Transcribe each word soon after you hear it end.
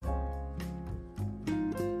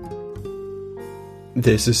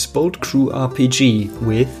This is Boat Crew RPG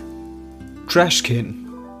with Trashkin.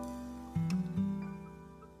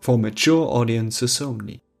 For mature audiences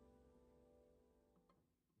only.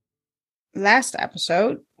 Last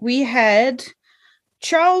episode, we had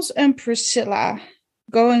Charles and Priscilla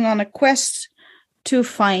going on a quest to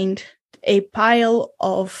find a pile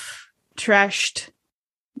of trashed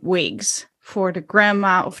wigs for the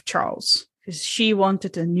grandma of Charles, because she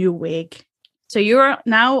wanted a new wig. So you're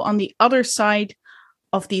now on the other side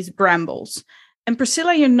of these brambles. And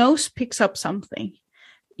Priscilla, your nose picks up something.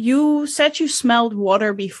 You said you smelled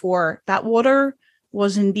water before. That water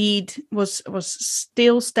was indeed was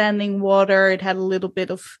still standing water. It had a little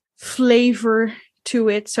bit of flavor to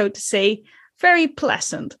it, so to say. Very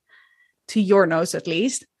pleasant, to your nose at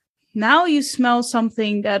least. Now you smell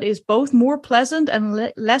something that is both more pleasant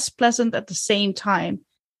and less pleasant at the same time.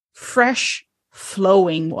 Fresh,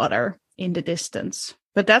 flowing water in the distance.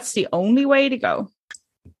 But that's the only way to go.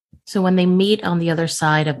 So when they meet on the other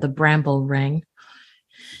side of the bramble ring,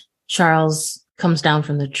 Charles comes down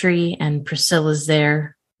from the tree and Priscilla's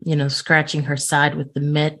there, scratching her side with the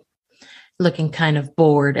mitt, looking kind of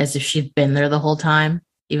bored as if she'd been there the whole time,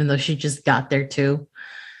 even though she just got there too.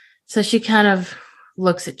 So she kind of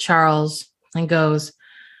looks at Charles and goes,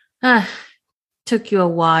 took you a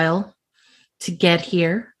while to get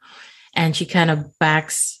here. And she kind of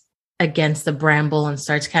backs against the bramble and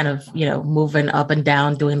starts kind of, moving up and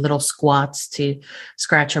down, doing little squats to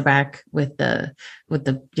scratch her back with the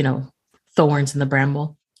thorns in the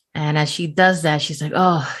bramble. And as she does that, she's like,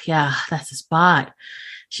 oh yeah, that's the spot.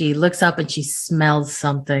 She looks up and she smells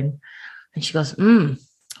something and she goes,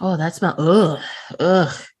 oh, that smell.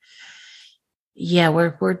 Ugh. Yeah,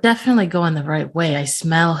 we're definitely going the right way. I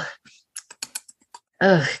smell,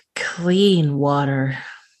 clean water.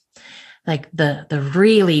 Like the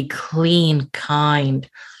really clean kind,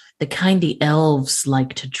 the kind the elves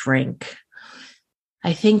like to drink.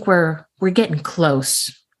 I think we're getting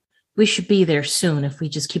close. We should be there soon if we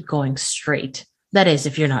just keep going straight. That is,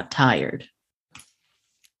 if you're not tired.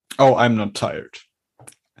 Oh, I'm not tired.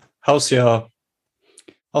 How's your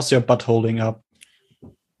butt holding up?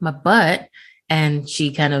 My butt? And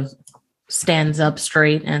she kind of stands up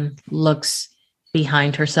straight and looks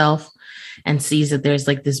behind herself and sees that there's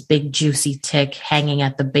like this big juicy tick hanging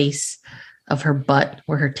at the base of her butt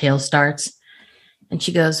where her tail starts. And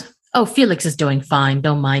she goes, oh, Felix is doing fine.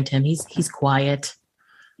 Don't mind him. He's quiet.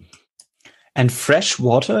 And fresh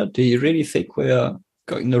water? Do you really think we're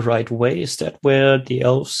going the right way? Is that where the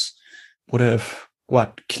elves would have,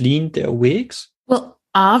 cleaned their wigs? Well,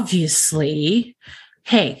 obviously.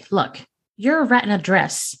 Hey, look, you're a rat in a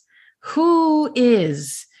dress. Who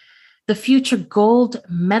is the future gold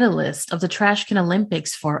medalist of the Trashkin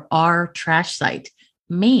Olympics for our trash site?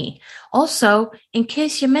 Me. Also, in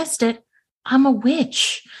case you missed it, I'm a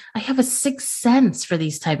witch. I have a sixth sense for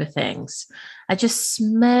these type of things. I just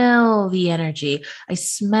smell the energy. I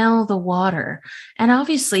smell the water. And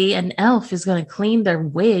obviously, an elf is going to clean their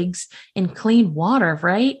wigs in clean water,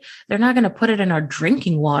 right? They're not going to put it in our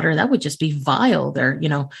drinking water. That would just be vile. Their,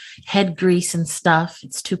 head grease and stuff.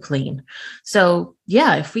 It's too clean. So,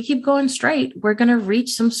 yeah, if we keep going straight, we're going to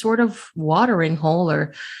reach some sort of watering hole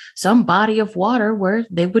or some body of water where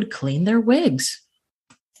they would clean their wigs.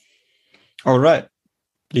 All right.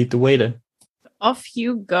 Lead the way then. Off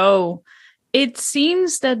you go. It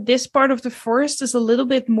seems that this part of the forest is a little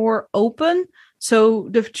bit more open, so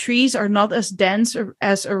the trees are not as dense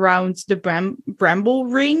as around the bramble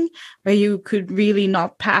ring, where you could really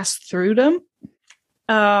not pass through them.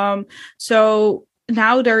 So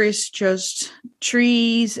now there is just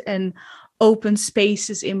trees and open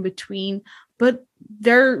spaces in between, but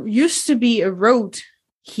there used to be a road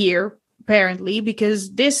here, apparently,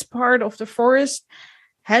 because this part of the forest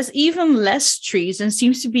has even less trees and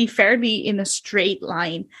seems to be fairly in a straight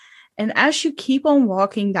line. And as you keep on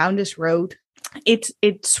walking down this road, it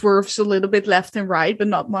swerves a little bit left and right, but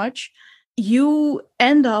not much. You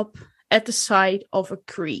end up at the side of a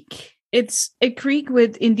creek. It's a creek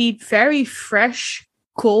with indeed very fresh,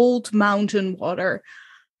 cold mountain water.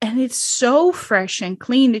 And it's so fresh and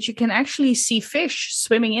clean that you can actually see fish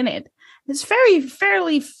swimming in it. It's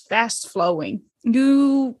fairly fast flowing.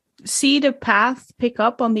 You see the path pick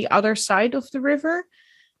up on the other side of the river,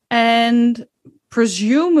 and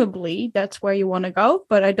presumably that's where you want to go,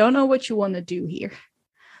 but I don't know what you want to do here.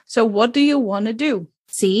 So what do you want to do?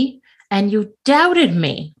 See? And you doubted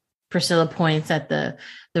me. Priscilla points at the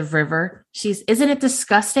river. Isn't it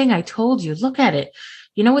disgusting? I told you, look at it.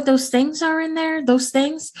 You know what those things are in there? Those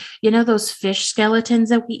things? Those fish skeletons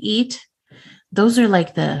that we eat? Those are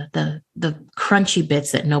like the crunchy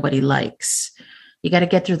bits that nobody likes. You got to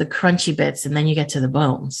get through the crunchy bits and then you get to the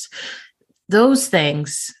bones. Those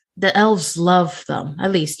things, the elves love them.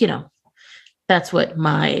 At least, that's what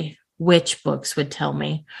my witch books would tell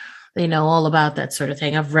me. They know all about that sort of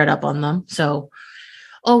thing. I've read up on them. So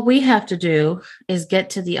all we have to do is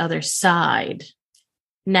get to the other side.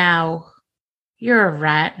 Now, you're a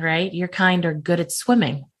rat, right? You're kind of good at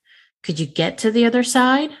swimming. Could you get to the other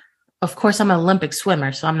side? Of course, I'm an Olympic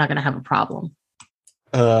swimmer, so I'm not going to have a problem.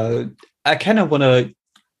 I kind of want to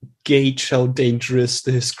gauge how dangerous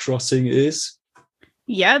this crossing is.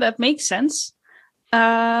 Yeah, that makes sense.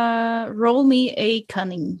 Roll me a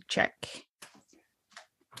cunning check.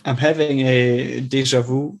 I'm having a deja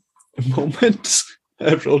vu moment.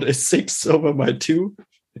 I rolled a 6 over my 2.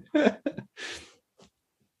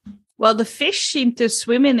 Well, the fish seem to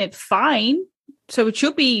swim in it fine, so it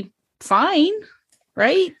should be fine,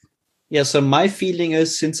 right? Yeah, so my feeling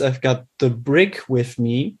is since I've got the brick with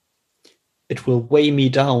me, it will weigh me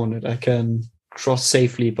down and I can cross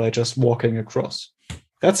safely by just walking across.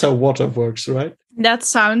 That's how water works, right? That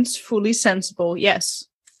sounds fully sensible, yes.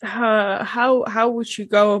 How would you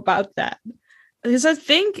go about that? Because I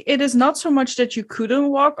think it is not so much that you couldn't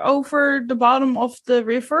walk over the bottom of the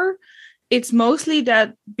river. It's mostly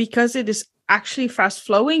that because it is actually fast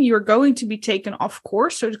flowing, you're going to be taken off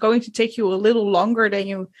course. So it's going to take you a little longer than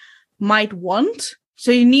you might want.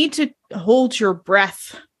 So you need to hold your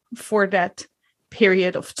breath for that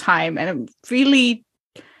period of time. And I'm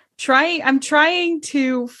trying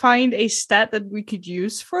to find a stat that we could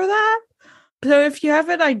use for that. So if you have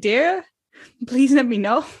an idea, please let me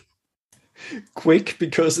know. Quick,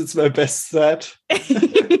 because it's my best stat.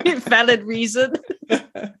 Valid reason.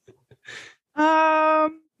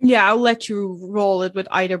 Yeah, I'll let you roll it with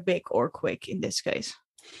either big or quick in this case.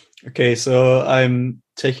 Okay, so I'm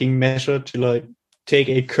taking measure to take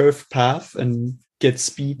a curved path and get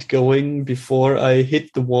speed going before I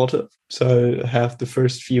hit the water. So I have the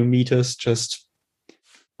first few meters just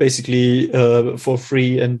basically for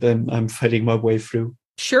free, and then I'm fighting my way through.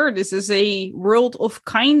 Sure, this is a world of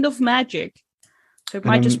kind of magic. So it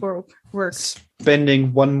might just work.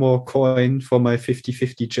 Spending one more coin for my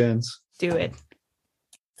 50-50 chance. Do it.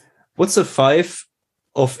 What's a 5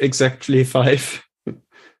 of exactly 5?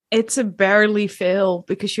 It's a barely fail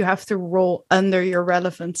because you have to roll under your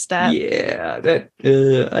relevant stat. Yeah, that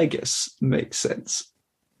I guess makes sense.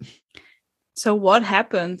 So what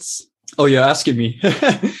happens? Oh, you're asking me.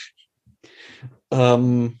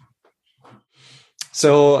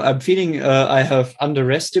 So I'm feeling I have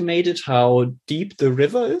underestimated how deep the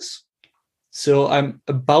river is. So I'm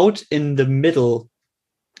about in the middle.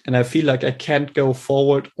 And I feel like I can't go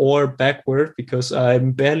forward or backward because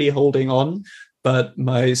I'm barely holding on. But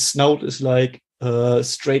my snout is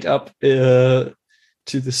straight up to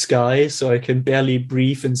the sky, so I can barely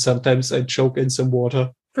breathe, and sometimes I choke in some water.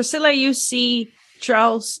 Priscilla, you see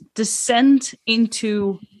Charles descend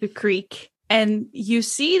into the creek, and you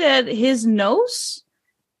see that his nose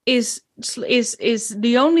is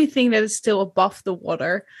the only thing that is still above the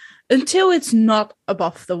water until it's not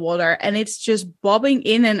above the water, and it's just bobbing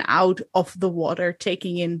in and out of the water,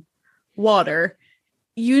 taking in water.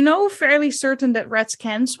 You know fairly certain that rats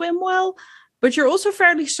can swim well, but you're also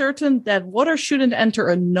fairly certain that water shouldn't enter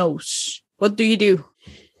a nose. What do you do?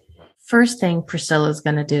 First thing Priscilla's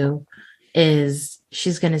going to do is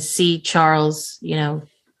she's going to see Charles,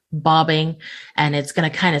 bobbing, and it's going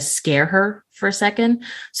to kind of scare her for a second.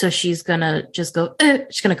 So she's going to just go,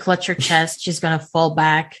 she's going to clutch her chest. She's going to fall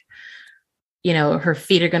back. Her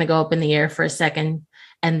feet are going to go up in the air for a second,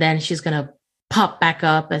 and then she's going to pop back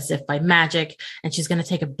up as if by magic, and she's going to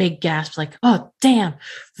take a big gasp like, oh, damn,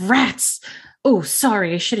 rats. Oh,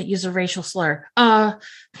 sorry, I shouldn't use a racial slur.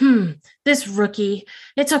 This rookie.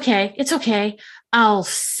 It's okay. I'll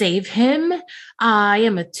save him. I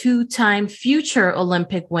am a 2-time future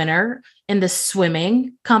Olympic winner in the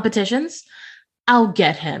swimming competitions. I'll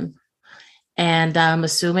get him. And I'm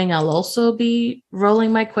assuming I'll also be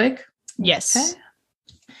rolling my quick. Yes. Okay.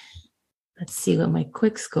 Let's see what my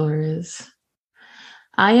quick score is.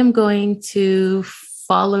 I am going to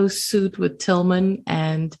follow suit with Tillman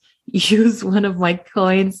and use one of my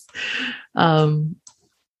coins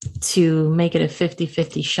to make it a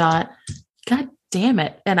 50-50 shot. God damn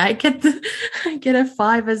it. And I get a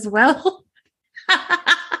 5 as well.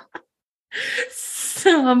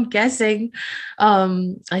 So I'm guessing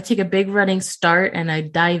I take a big running start and I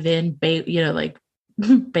dive in, like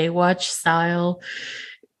Baywatch style,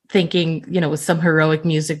 thinking, with some heroic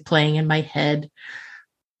music playing in my head.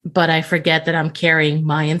 But I forget that I'm carrying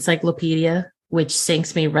my encyclopedia, which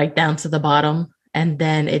sinks me right down to the bottom. And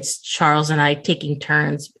then it's Charles and I taking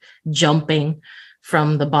turns jumping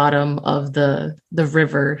from the bottom of the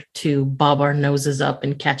river to bob our noses up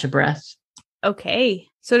and catch a breath. Okay,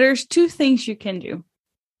 so there's two things you can do.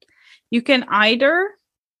 You can either,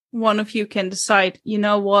 one of you can decide, you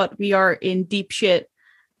know what, we are in deep shit.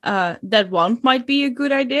 That one might be a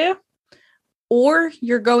good idea. Or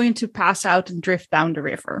you're going to pass out and drift down the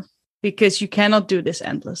river because you cannot do this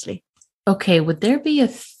endlessly. Okay, would there be a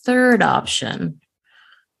third option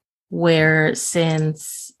where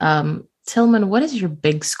since Tillman, what is your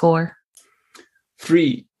big score?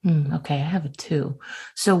 3. Okay, I have a 2.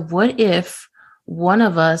 So what if one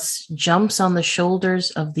of us jumps on the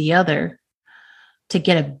shoulders of the other to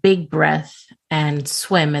get a big breath and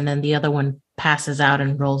swim, and then the other one passes out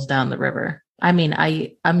and rolls down the river? I mean,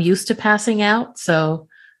 I'm used to passing out, so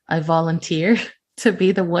I volunteer to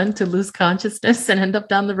be the one to lose consciousness and end up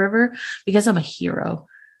down the river because I'm a hero.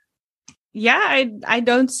 Yeah, I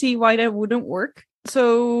don't see why that wouldn't work.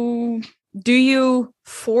 So do you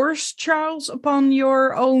force Charles upon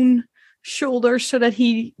your own shoulders so that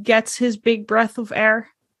he gets his big breath of air?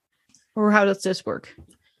 Or how does this work?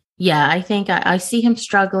 Yeah, I think I see him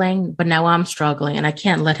struggling, but now I'm struggling, and I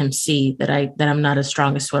can't let him see that I'm not as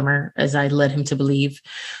strong a swimmer as I led him to believe.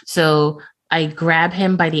 So I grab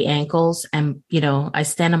him by the ankles, and I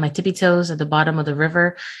stand on my tippy toes at the bottom of the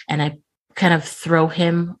river, and I kind of throw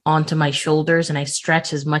him onto my shoulders, and I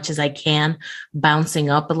stretch as much as I can,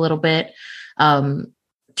 bouncing up a little bit, trying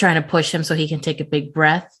to push him so he can take a big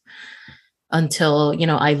breath. Until,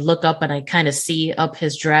 I look up and I kind of see up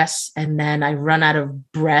his dress, and then I run out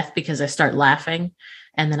of breath because I start laughing,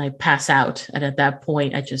 and then I pass out. And at that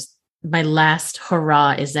point, my last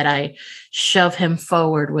hurrah is that I shove him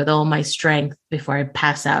forward with all my strength before I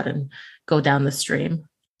pass out and go down the stream.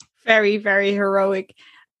 Very, very heroic.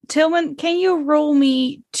 Tillman, can you roll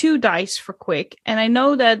me 2 dice for quick? And I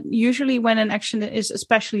know that usually when an action is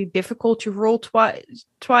especially difficult, you roll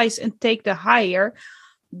twice and take the higher.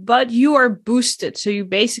 But you are boosted, so you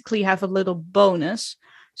basically have a little bonus.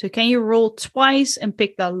 So can you roll twice and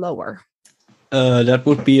pick the lower? That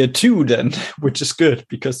would be a 2 then, which is good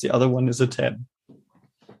because the other one is a 10.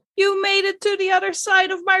 You made it to the other side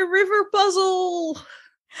of my river puzzle.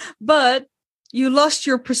 But you lost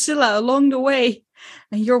your Priscilla along the way,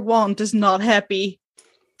 and your wand is not happy.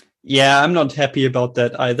 Yeah, I'm not happy about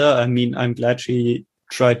that either. I mean, I'm glad she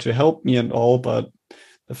tried to help me and all, but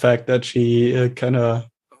the fact that she kind of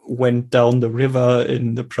went down the river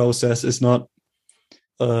in the process is not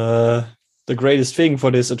the greatest thing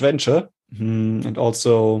for this adventure. And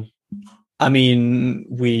also, I mean,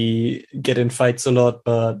 we get in fights a lot,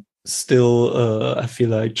 but still, I feel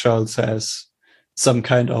like Charles has some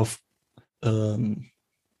kind of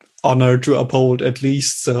honor to uphold at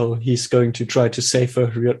least, so he's going to try to save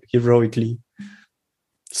her heroically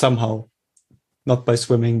somehow, not by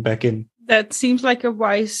swimming back in. That seems like a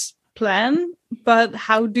wise plan, but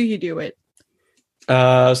how do you do it?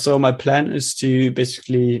 So my plan is to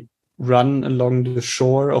basically run along the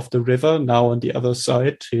shore of the river, now on the other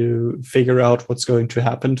side, to figure out what's going to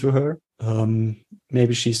happen to her.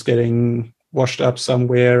 Maybe she's getting washed up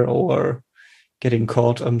somewhere or getting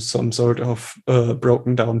caught on some sort of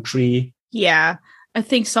broken down tree. Yeah, I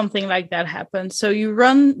think something like that happens. So you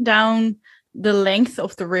run down the length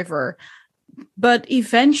of the river, but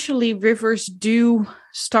eventually rivers do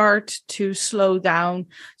start to slow down.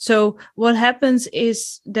 So what happens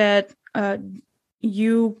is that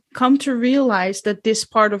you come to realize that this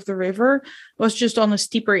part of the river was just on a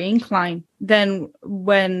steeper incline than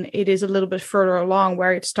when it is a little bit further along,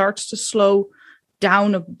 where it starts to slow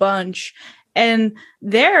down a bunch. And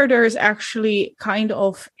there is actually kind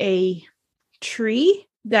of a tree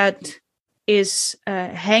that is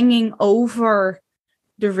hanging over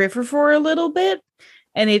the river for a little bit,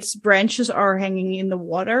 and its branches are hanging in the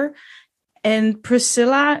water. And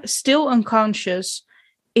Priscilla, still unconscious,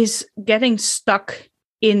 is getting stuck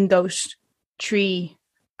in those tree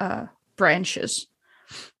branches.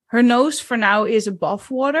 Her nose for now is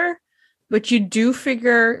above water, but you do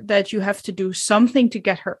figure that you have to do something to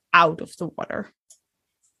get her out of the water.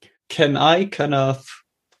 Can I kind of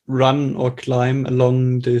run or climb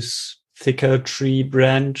along this thicker tree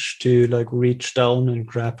branch to like reach down and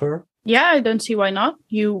grab her? Yeah, I don't see why not.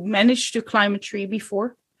 You managed to climb a tree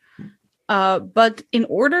before. But in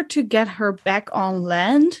order to get her back on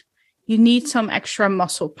land, you need some extra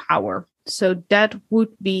muscle power. So that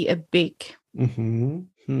would be a big.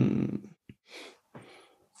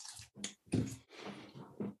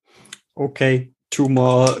 Okay, 2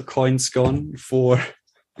 more coins gone for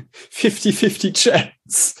 50-50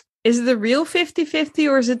 chance. Is it a real 50-50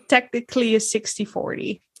 or is it technically a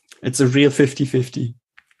 60-40? It's a real 50-50.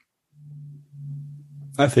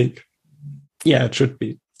 I think. Yeah, it should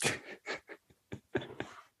be.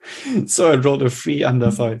 So I rolled a 3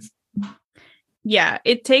 under 5. Yeah,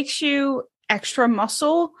 it takes you extra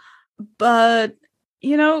muscle, but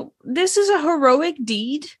this is a heroic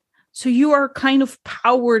deed. So you are kind of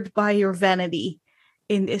powered by your vanity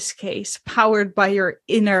in this case, powered by your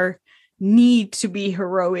inner need to be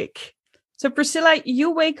heroic. So Priscilla,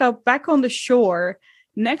 you wake up back on the shore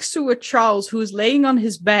next to a Charles who's laying on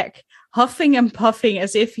his back, huffing and puffing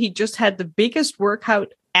as if he just had the biggest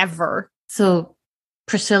workout ever. So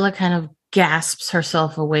Priscilla kind of gasps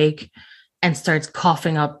herself awake and starts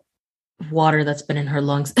coughing up water that's been in her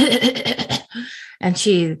lungs. And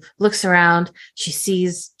she looks around. She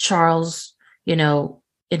sees Charles,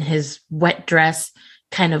 in his wet dress,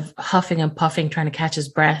 kind of huffing and puffing, trying to catch his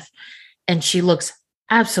breath. And she looks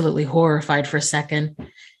absolutely horrified for a second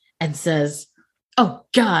and says, "Oh,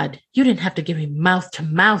 God, you didn't have to give me mouth to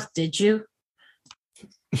mouth, did you?"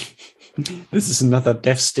 This is another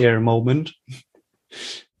death stare moment.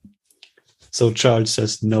 So Charles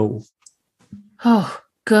says no. "Oh,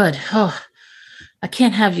 good. Oh, I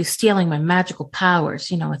can't have you stealing my magical powers.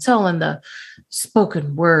 It's all in the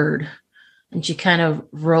spoken word." And she kind of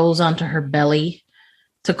rolls onto her belly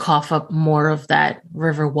to cough up more of that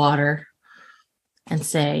river water and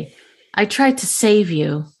say, "I tried to save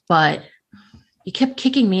you, but you kept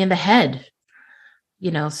kicking me in the head.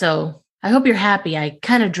 So I hope you're happy. I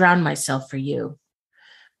kind of drowned myself for you.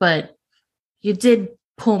 But you did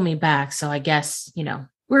pull me back, so I guess,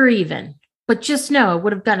 we're even. But just know I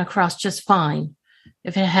would have gotten across just fine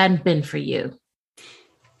if it hadn't been for you."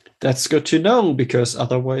 That's good to know, because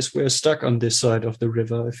otherwise we're stuck on this side of the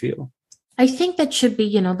river, I feel. I think that should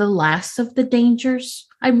be, the last of the dangers.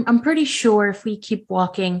 I'm pretty sure if we keep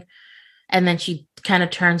walking, and then she kind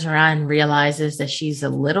of turns around and realizes that she's a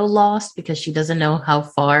little lost because she doesn't know how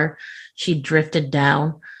far she drifted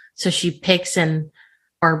down. So she picks an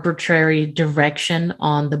arbitrary direction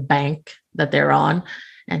on the bank that they're on.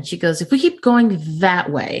 And she goes, "If we keep going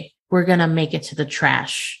that way, we're going to make it to the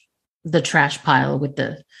trash pile with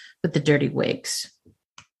the dirty wigs."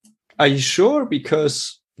 Are you sure?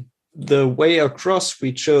 Because the way across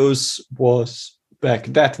we chose was back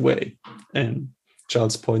that way. And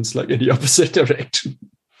Charles points like in the opposite direction.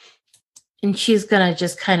 And she's going to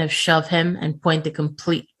just kind of shove him and point the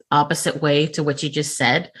complete opposite way to what you just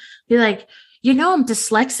said. Be like, "I'm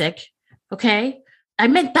dyslexic. Okay. I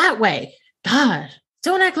meant that way. God,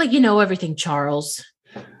 don't act like you know everything, Charles."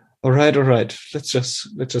 All right. Let's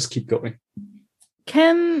just keep going.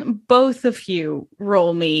 Can both of you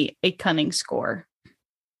roll me a cunning score?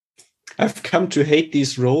 I've come to hate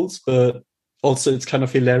these rolls, but also it's kind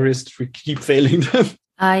of hilarious that we keep failing them.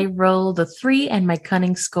 I rolled a 3 and my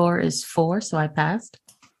cunning score is 4, so I passed.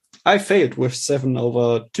 I failed with 7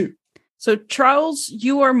 over 2. So, Charles,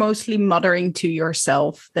 you are mostly muttering to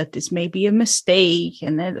yourself that this may be a mistake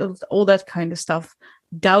and all that kind of stuff,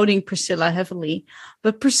 doubting Priscilla heavily.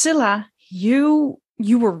 But Priscilla, you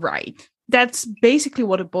were right. That's basically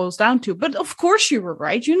what it boils down to. But of course you were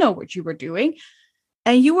right. You know what you were doing.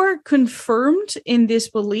 And you are confirmed in this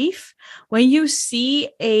belief when you see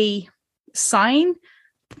a sign.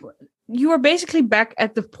 You are basically back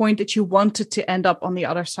at the point that you wanted to end up on the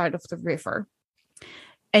other side of the river.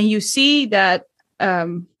 And you see that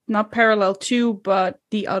not parallel to, but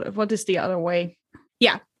the other, what is the other way?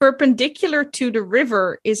 Yeah, perpendicular to the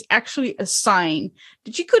river is actually a sign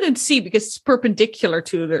that you couldn't see because it's perpendicular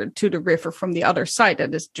to the river from the other side.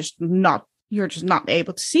 That is just not, you're just not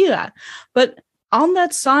able to see that. But on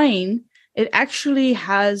that sign, it actually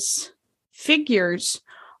has figures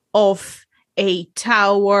of a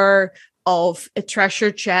tower, of a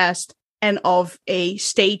treasure chest, and of a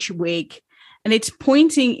stage wig. And it's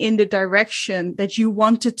pointing in the direction that you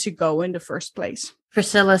wanted to go in the first place.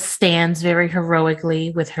 Priscilla stands very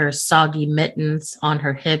heroically with her soggy mittens on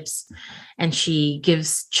her hips, and she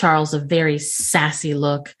gives Charles a very sassy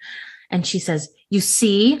look. And she says, "You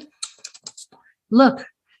see? Look,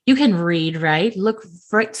 you can read, right? Look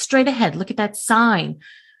right straight ahead. Look at that sign.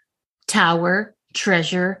 Tower,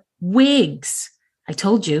 treasure, wigs. I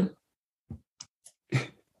told you."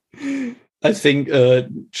 I think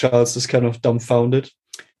Charles is kind of dumbfounded.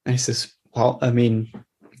 And he says, "Well, I mean,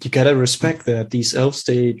 you gotta respect that. These elves,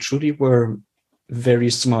 they truly were very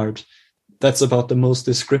smart. That's about the most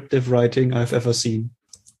descriptive writing I've ever seen."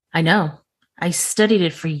 "I know. I studied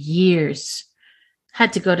it for years.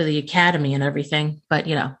 Had to go to the academy and everything. But,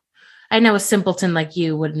 I know a simpleton like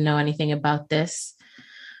you wouldn't know anything about this.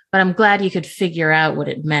 But I'm glad you could figure out what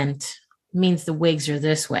it meant. It means the wigs are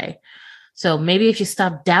this way. So maybe if you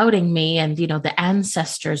stop doubting me and, the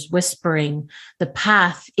ancestors whispering the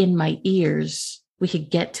path in my ears, we could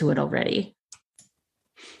get to it already."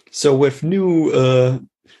 So with new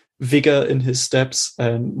vigor in his steps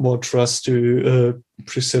and more trust to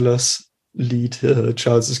Priscilla's lead,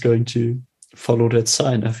 Charles is going to follow that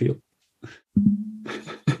sign, I feel.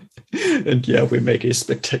 And yeah, we make a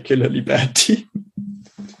spectacularly bad team.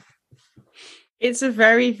 It's a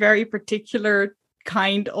very, very particular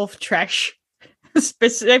kind of trash,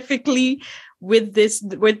 specifically with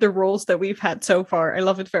the roles that we've had so far. I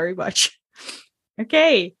love it very much.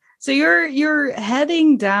 Okay, so you're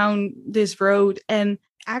heading down this road, and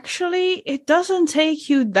actually, it doesn't take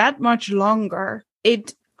you that much longer.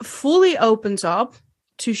 It fully opens up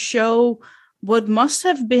to show what must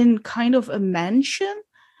have been kind of a mansion.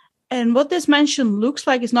 And what this mansion looks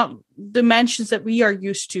like is not the mansions that we are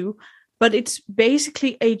used to, but it's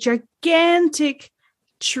basically a gigantic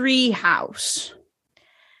tree house.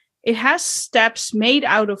 It has steps made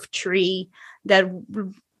out of tree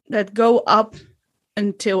that go up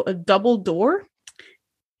until a double door.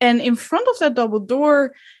 And in front of that double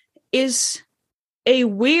door is a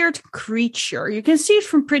weird creature. You can see it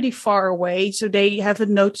from pretty far away, so they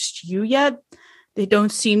haven't noticed you yet. They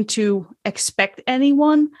don't seem to expect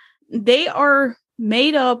anyone. They are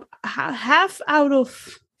made up half out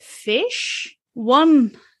of fish,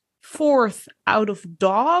 1/4 out of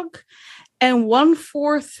dog, and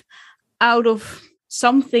 1/4 out of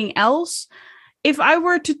something else. If I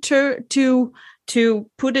were to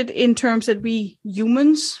put it in terms that we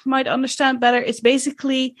humans might understand better, it's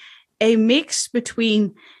basically a mix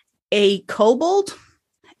between a kobold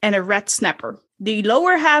and a red snapper. The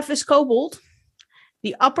lower half is kobold,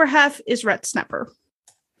 the upper half is red snapper.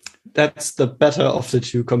 That's the better of the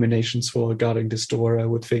two combinations for guarding this door, I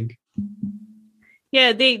would think.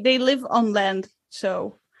 Yeah, they live on land,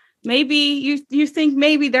 so maybe you think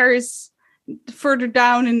maybe there is further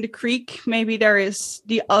down in the creek, maybe there is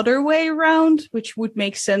the other way around, which would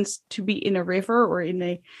make sense to be in a river or in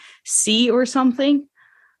a sea or something.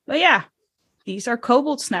 But yeah, these are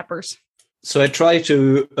kobold snappers. So I try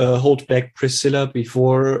to hold back Priscilla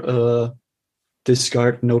before this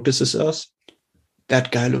guard notices us.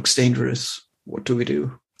 That guy looks dangerous. What do we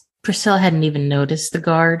do? Priscilla hadn't even noticed the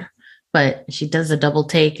guard, but she does a double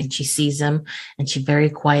take and she sees him and she very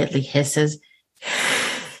quietly hisses,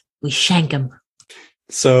 "We shank him."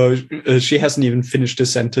 So she hasn't even finished the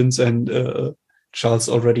sentence, and Charles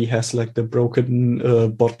already has like the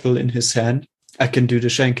broken bottle in his hand. I can do the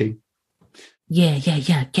shanking. Yeah.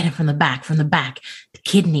 Get him from the back. The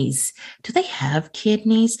kidneys. Do they have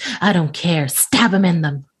kidneys? I don't care. Stab him in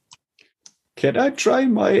them. Can I try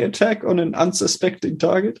my attack on an unsuspecting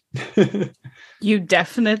target? You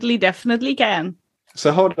definitely can.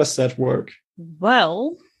 So how does that work?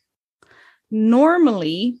 Well,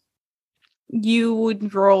 normally you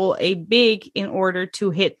would roll a big in order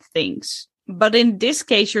to hit things. But in this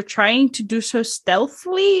case, you're trying to do so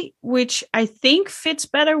stealthily, which I think fits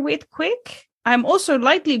better with quick. I'm also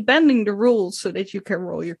lightly bending the rules so that you can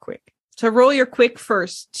roll your quick. So roll your quick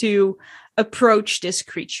first to approach this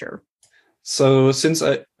creature. So since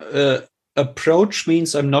I approach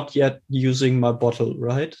means I'm not yet using my bottle,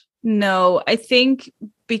 right? No, I think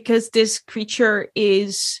because this creature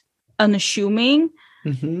is unassuming,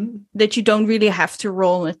 that you don't really have to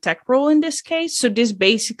roll an attack roll in this case. So this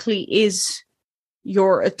basically is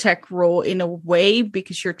your attack roll in a way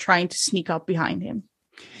because you're trying to sneak up behind him.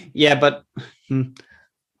 Yeah, but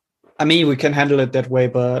I mean, we can handle it that way,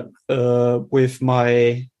 but with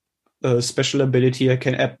my special ability, I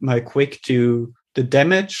can add my quick to the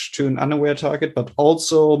damage to an unaware target, but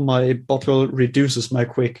also my bottle reduces my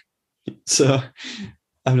quick. So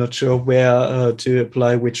I'm not sure where to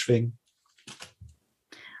apply which thing.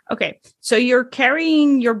 Okay, so you're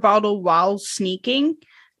carrying your bottle while sneaking.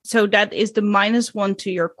 So that is the -1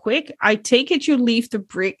 to your quick. I take it you leave the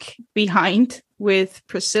brick behind with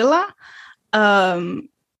Priscilla.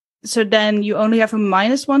 So then you only have a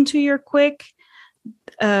 -1 to your quick.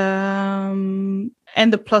 And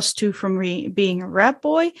the +2 from being a rat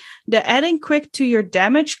boy. The adding quick to your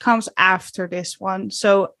damage comes after this one.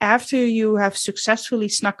 So after you have successfully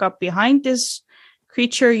snuck up behind this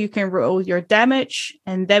creature, you can roll your damage,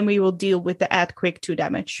 and then we will deal with the add quick to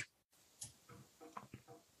damage.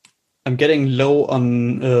 I'm getting low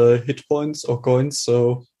on hit points or coins,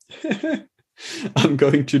 so I'm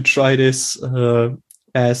going to try this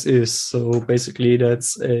as is. So basically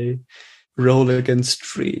that's a roll against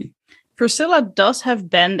 3. Priscilla does have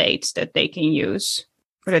band-aids that they can use,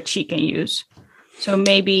 or that she can use. So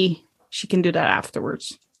maybe she can do that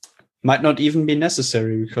afterwards. Might not even be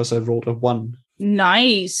necessary because I rolled a 1.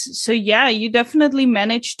 Nice. So yeah, you definitely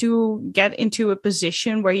managed to get into a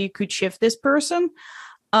position where you could shift this person.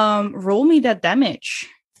 Roll me that damage.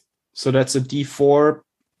 So that's a D4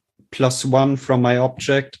 +1 from my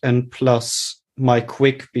object and plus my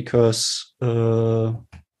quick because,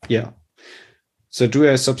 yeah. So do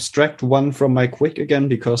I subtract 1 from my quick again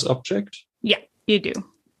because object? Yeah, you do.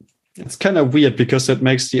 It's kind of weird because it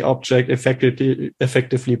makes the object effectively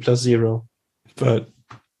 +0. But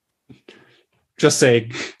just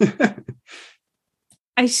saying.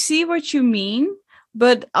 I see what you mean,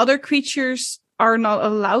 but other creatures are not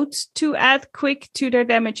allowed to add quick to their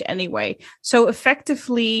damage anyway. So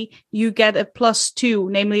effectively, you get a +2,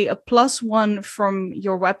 namely a +1 from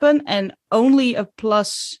your weapon, and only a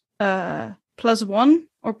 +1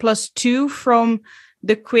 or +2 from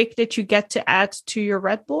the quick that you get to add to your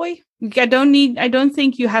red boy. I don't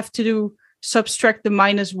think you have to subtract the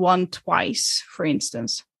 -1 twice, for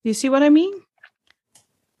instance. Do you see what I mean?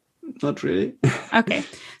 Not really. Okay.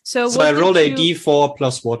 So I rolled a d4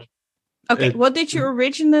 plus what? Okay. What did you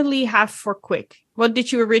originally have for quick? What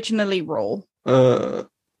did you originally roll?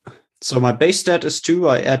 So my base stat is 2.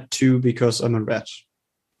 I add 2 because I'm a rat.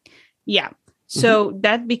 Yeah. So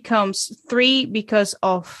that becomes 3 because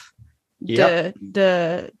of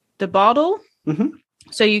the bottle. Mm-hmm.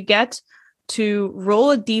 So you get to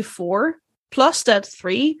roll a d4 plus that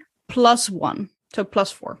 3 plus 1. So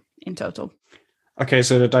 +4 in total. Okay,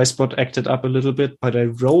 so the dice bot acted up a little bit, but I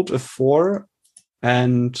rolled a 4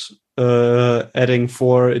 and adding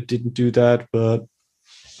 4, it didn't do that, but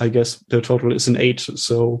I guess the total is an 8,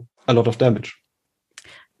 so a lot of damage.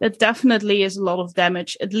 That definitely is a lot of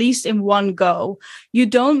damage, at least in one go. You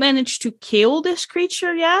don't manage to kill this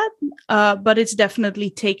creature yet, but it's definitely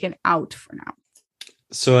taken out for now.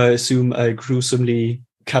 So I assume I gruesomely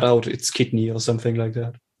cut out its kidney or something like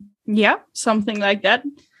that. Yeah, something like that.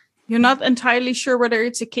 You're not entirely sure whether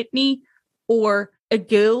it's a kidney or a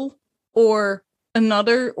gill or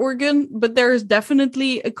another organ, but there is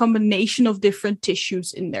definitely a combination of different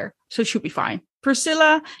tissues in there. So it should be fine.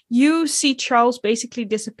 Priscilla, you see Charles basically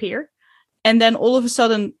disappear. And then all of a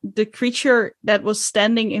sudden, the creature that was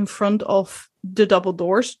standing in front of the double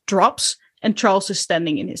doors drops and Charles is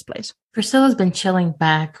standing in his place. Priscilla's been chilling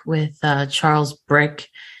back with Charles' brick,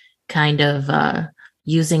 kind of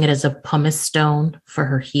using it as a pumice stone for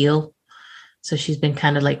her heel. So she's been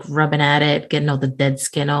kind of like rubbing at it, getting all the dead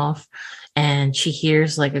skin off. And she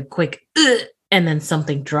hears like a quick, and then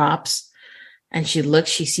something drops. And she looks,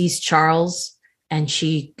 she sees Charles, and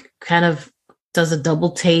she kind of does a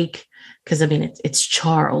double take. Because, I mean, it's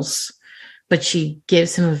Charles. But she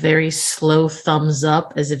gives him a very slow thumbs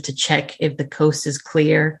up as if to check if the coast is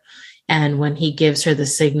clear. And when he gives her the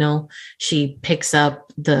signal, she picks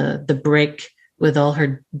up the brick with all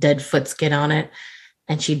her dead foot skin on it,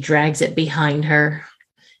 and she drags it behind her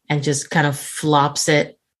and just kind of flops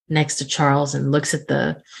it next to Charles and looks at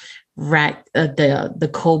the rat, the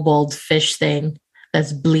kobold fish thing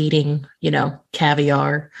that's bleeding,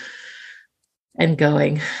 caviar, and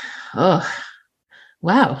going, "Oh,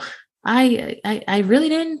 wow. I really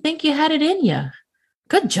didn't think you had it in you.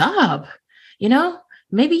 Good job.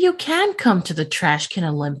 Maybe you can come to the Trashkin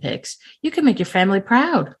Olympics. You can make your family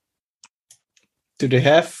proud." Do they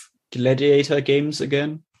have gladiator games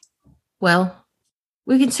again? Well,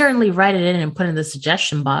 we can certainly write it in and put it in the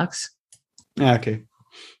suggestion box. Okay.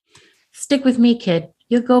 Stick with me, kid.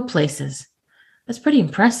 You'll go places. That's pretty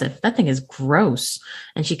impressive. That thing is gross.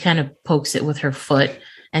 And she kind of pokes it with her foot,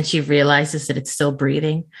 and she realizes that it's still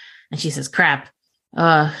breathing. And she says, "Crap.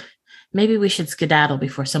 Maybe we should skedaddle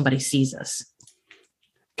before somebody sees us."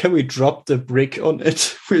 Can we drop the brick on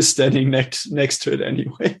it? We're standing next to it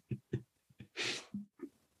anyway.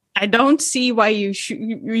 I don't see why you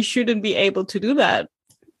shouldn't be able to do that.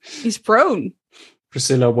 He's prone.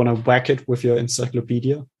 Priscilla, want to whack it with your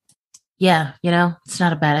encyclopedia? Yeah, it's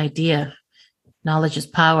not a bad idea. Knowledge is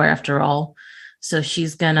power, after all. So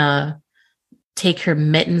she's going to take her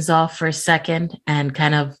mittens off for a second and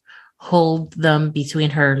kind of hold them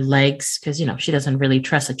between her legs because, she doesn't really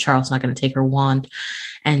trust that Charles is not going to take her wand.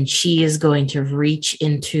 And she is going to reach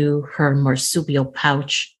into her marsupial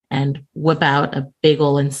pouch and whip out a big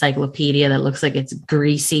old encyclopedia that looks like it's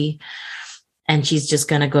greasy. And she's just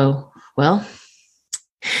going to go, "Well,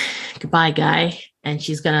 goodbye, guy." And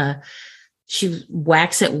she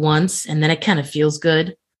whacks it once, and then it kind of feels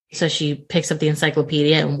good. So she picks up the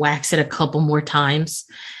encyclopedia and whacks it a couple more times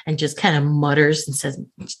and just kind of mutters and says,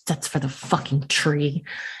 "That's for the fucking tree."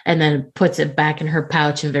 And then puts it back in her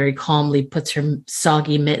pouch and very calmly puts her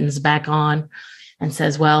soggy mittens back on and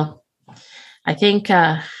says, "Well, I think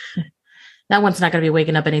that one's not going to be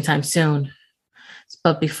waking up anytime soon.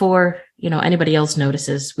 But before, anybody else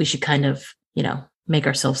notices, we should kind of, make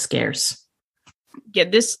ourselves scarce." Yeah,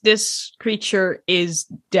 this creature is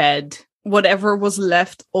dead. whatever was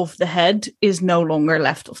left of the head is no longer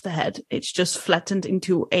left of the head. It's just flattened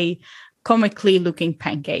into a comically looking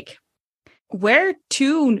pancake. Where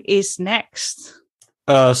Toon is next?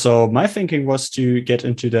 So my thinking was to get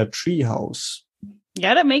into the treehouse.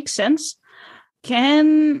 Yeah, that makes sense.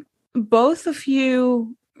 Can both of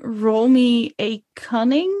you roll me a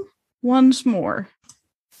cunning once more?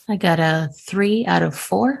 I got a 3 out of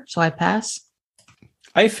 4, so I pass.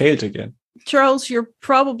 I failed again. Charles, you're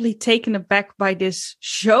probably taken aback by this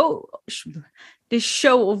show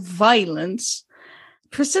of violence.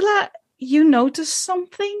 Priscilla, you notice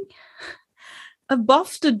something?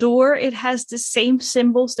 Above the door, it has the same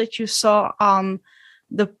symbols that you saw on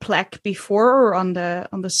the plaque before or on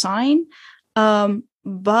the sign.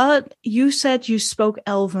 But you said you spoke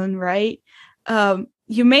Elven, right?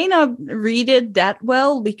 You may not read it that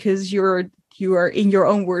well because you are in your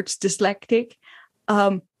own words dyslexic.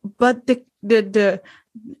 But the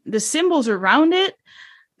symbols around it,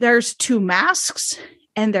 there's 2 masks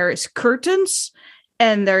and there is curtains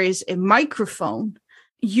and there is a microphone.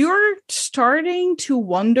 You're starting to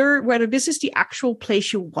wonder whether this is the actual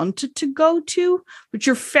place you wanted to go to, but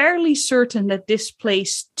you're fairly certain that this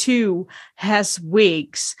place too has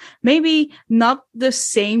wigs. Maybe not the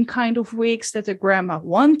same kind of wigs that the grandma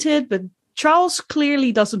wanted, but Charles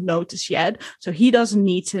clearly doesn't notice yet, so he doesn't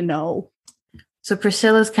need to know. So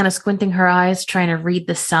Priscilla's kind of squinting her eyes, trying to read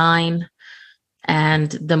the sign.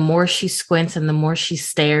 And the more she squints and the more she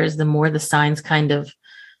stares, the more the signs kind of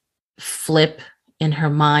flip in her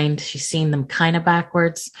mind. She's seeing them kind of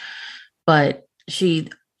backwards, but she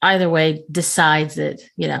either way decides that,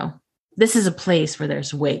 this is a place where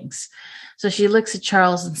there's wigs. So she looks at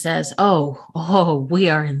Charles and says, oh, we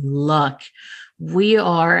are in luck. We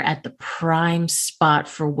are at the prime spot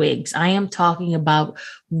for wigs. I am talking about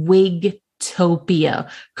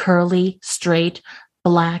Wigtopia. Curly, straight,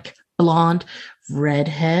 black, blonde,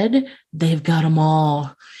 redhead. They've got them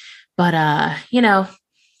all. But,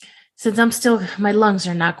 since my lungs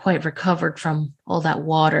are not quite recovered from all that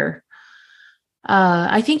water,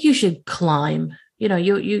 I think you should climb.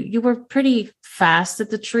 You were pretty fast at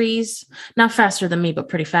the trees, not faster than me, but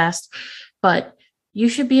pretty fast. But you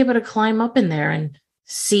should be able to climb up in there and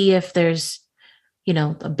see if there's,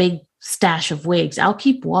 a big stash of wigs. I'll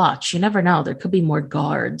keep watch. You never know. There could be more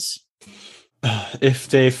guards. If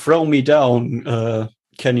they throw me down,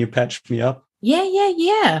 can you patch me up?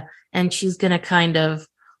 Yeah. And she's going to kind of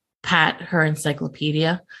pat her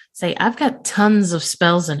encyclopedia, say, I've got tons of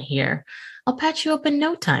spells in here. I'll patch you up in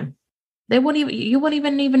no time. You won't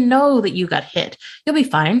even know that you got hit. You'll be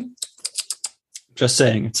fine. Just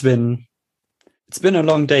saying, it's been a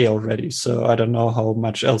long day already, so I don't know how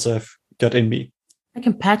much else I've got in me. I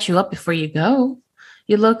can patch you up before you go.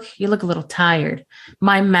 You look a little tired.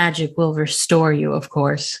 My magic will restore you, of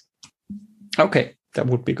course. Okay, that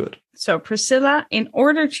would be good. So Priscilla, in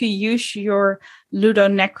order to use your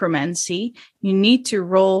ludonecromancy, you need to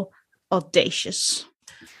roll audacious.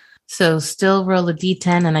 So still roll a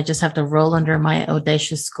d10 and I just have to roll under my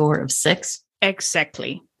audacious score of 6?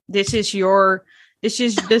 Exactly. This is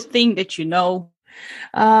the thing that you know.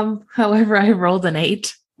 However, I rolled an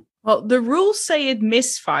 8. Well, the rules say it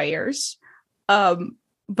misfires.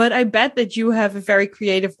 But I bet that you have a very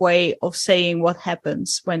creative way of saying what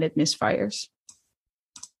happens when it misfires.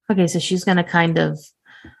 Okay, so she's going to kind of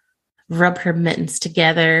rub her mittens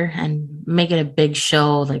together and make it a big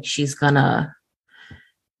show. Like she's going to,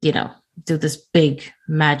 do this big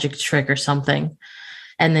magic trick or something.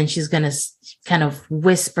 And then she's going to kind of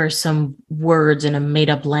whisper some words in a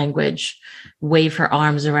made-up language, wave her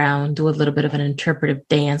arms around, do a little bit of an interpretive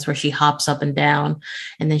dance where she hops up and down.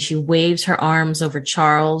 And then she waves her arms over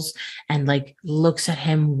Charles and looks at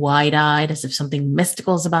him wide-eyed as if something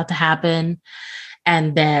mystical is about to happen.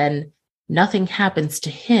 And then nothing happens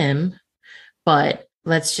to him, but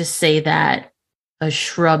let's just say that a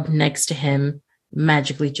shrub next to him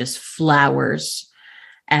magically just flowers.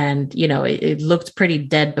 And, it looked pretty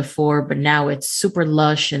dead before, but now it's super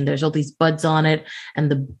lush and there's all these buds on it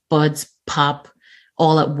and the buds pop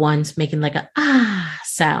all at once, making like a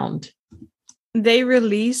sound. They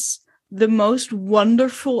release the most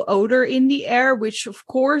wonderful odor in the air, which of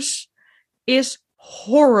course is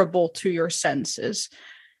horrible to your senses.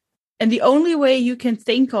 And the only way you can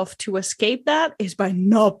think of to escape that is by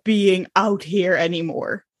not being out here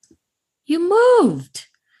anymore. You moved.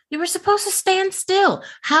 You were supposed to stand still.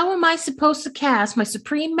 How am I supposed to cast my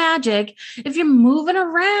supreme magic if you're moving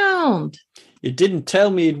around? You didn't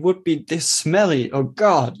tell me it would be this smelly. Oh,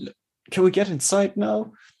 God. Can we get inside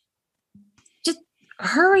now? Just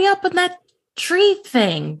hurry up with that tree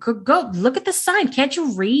thing. Go look at the sign. Can't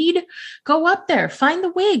you read? Go up there. Find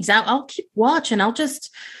the wigs. I'll keep watch and I'll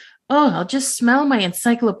just smell my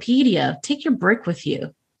encyclopedia. Take your brick with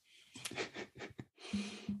you.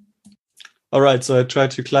 All right, so I try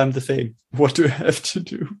to climb the thing. What do I have to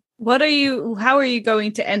do? How are you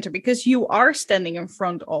going to enter? Because you are standing in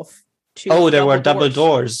front of two. Oh, there were double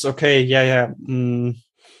doors. Okay, yeah.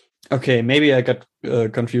 Okay, maybe I got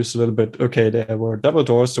confused a little bit. Okay, there were double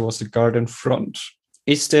doors. There was a guard in front.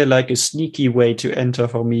 Is there like a sneaky way to enter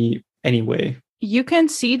for me anyway? You can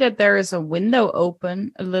see that there is a window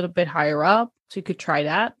open a little bit higher up, so you could try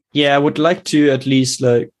that. Yeah, I would like to at least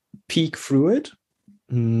like peek through it.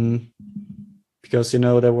 Because,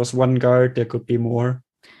 there was one guard, there could be more.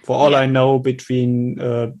 For all I know,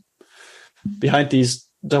 behind these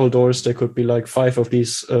double doors, there could be like 5 of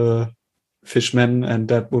these fishmen, and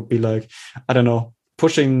that would be like, I don't know,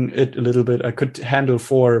 pushing it a little bit. I could handle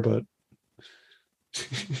 4, but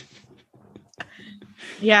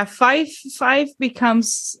yeah, five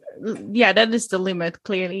becomes, that is the limit,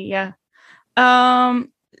 clearly. Yeah.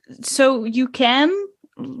 So you can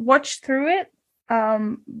watch through it,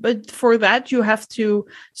 but for that you have to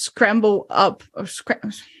scramble up or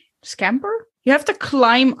scamper. You have to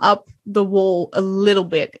climb up the wall a little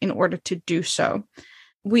bit in order to do so.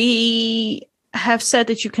 We have said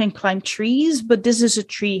that you can climb trees, but this is a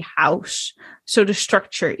tree house, so the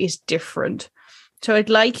structure is different. So I'd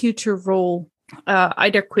like you to roll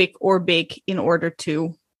either quick or big in order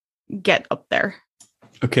to get up there.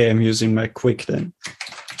 Okay, I'm using my quick then.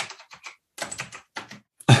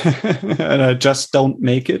 And I just don't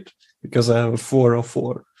make it because I have a 4 of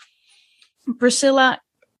 4. Priscilla,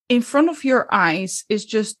 in front of your eyes is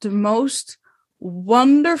just the most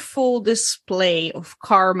wonderful display of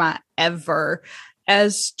karma ever,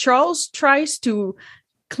 as Charles tries to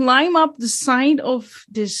climb up the side of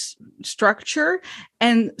this structure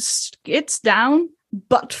and skids down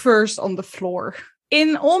butt first on the floor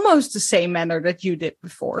in almost the same manner that you did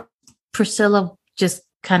before. Priscilla just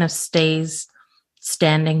kind of stays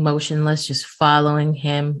standing motionless, just following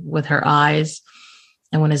him with her eyes.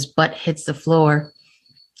 And when his butt hits the floor,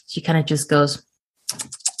 she kind of just goes,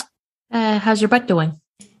 how's your butt doing?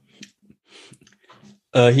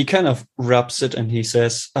 He kind of rubs it and he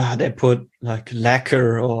says, they put like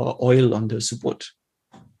lacquer or oil on this wood.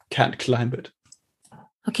 Can't climb it.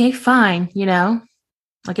 Okay, fine.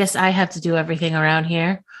 I guess I have to do everything around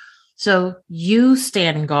here. So you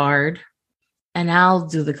stand guard and I'll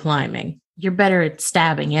do the climbing. You're better at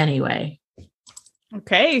stabbing anyway.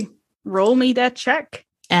 Okay, roll me that check.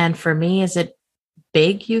 And for me, is it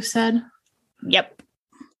big, you said? Yep.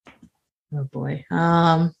 Oh boy.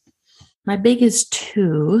 My big is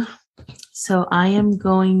 2. So I am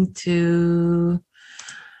going to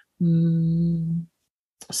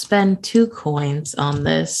spend 2 coins on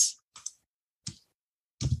this.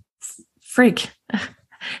 Freak.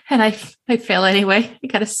 And I fail anyway. I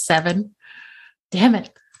got a 7. Damn it.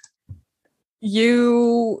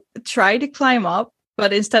 You try to climb up,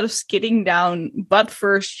 but instead of skidding down butt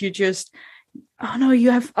first, you just... Oh no,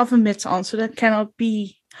 you have oven mitts on, so that cannot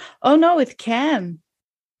be... Oh no, it can.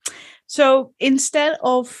 So instead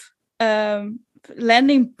of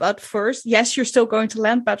landing butt first, yes, you're still going to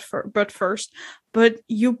land butt first, but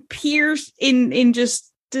you pierce in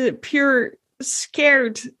just the pure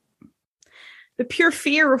scared... The pure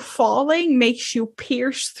fear of falling makes you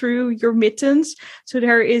pierce through your mittens. So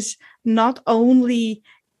there is not only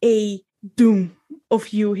a doom of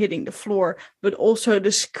you hitting the floor, but also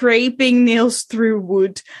the scraping nails through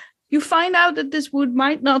wood. You find out that this wood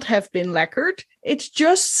might not have been lacquered. It's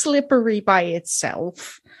just slippery by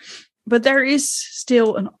itself. But there is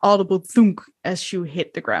still an audible thunk as you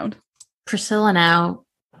hit the ground. Priscilla now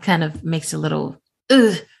kind of makes a little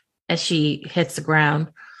ugh as she hits the ground.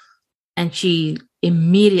 And she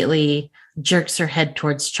immediately jerks her head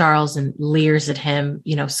towards Charles and leers at him,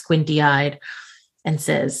 squinty-eyed, and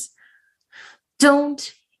says,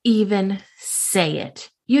 "Don't even say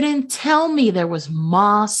it. You didn't tell me there was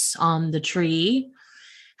moss on the tree.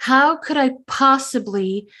 How could I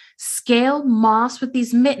possibly scale moss with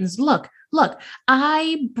these mittens? Look,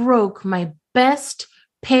 I broke my best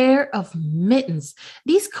pair of mittens.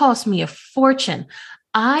 These cost me a fortune.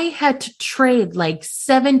 I had to trade like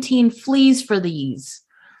 17 fleas for these.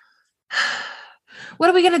 What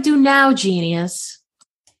are we going to do now, genius?"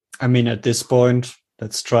 I mean, at this point,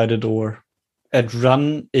 let's try the door and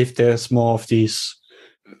run if there's more of these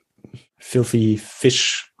filthy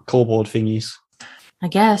fish kobold thingies. I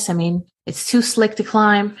guess. It's too slick to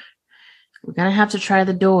climb. We're going to have to try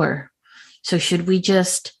the door. So should we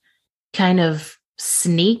just kind of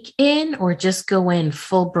sneak in or just go in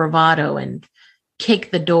full bravado and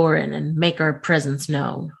kick the door in and make our presence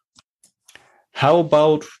known? How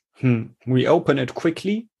about we open it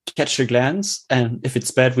quickly, catch a glance, and if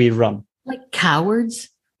it's bad, we run. Like cowards?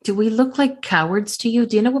 Do we look like cowards to you?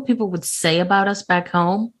 Do you know what people would say about us back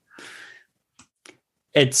home?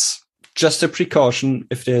 It's just a precaution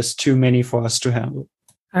if there's too many for us to handle.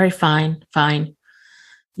 All right, fine.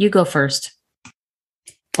 You go first.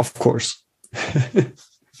 Of course.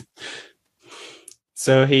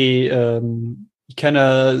 So he kind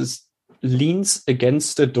of leans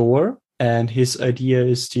against the door, and his idea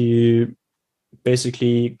is to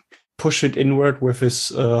basically push it inward with his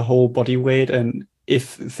whole body weight, and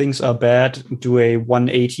if things are bad, do a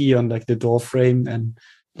 180 on like the door frame and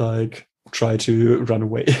like try to run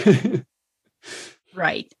away.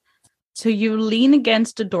 Right. So you lean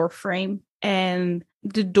against the door frame and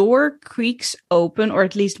the door creaks open, or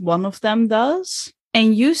at least one of them does.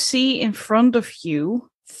 And you see in front of you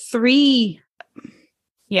three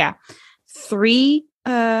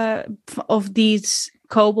of these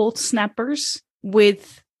kobold snappers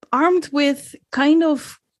armed with kind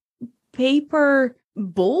of paper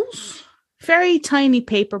bowls, very tiny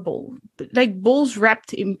paper bowl, like bowls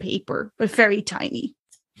wrapped in paper, but very tiny.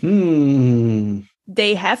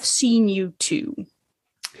 They have seen you too.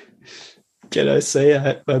 Can I say I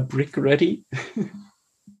had my brick ready?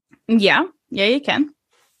 Yeah, you can.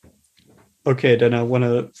 Okay, then I want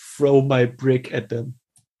to throw my brick at them.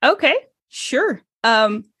 Okay, sure.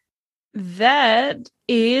 That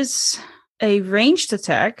is a ranged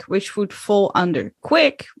attack, which would fall under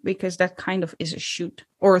quick, because that kind of is a shoot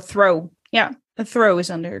or a throw. Yeah, a throw is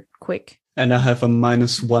under quick. And I have a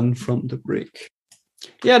 -1 from the brick.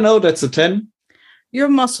 Yeah, no, that's a 10. Your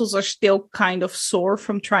muscles are still kind of sore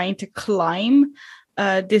from trying to climb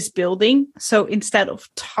this building. So instead of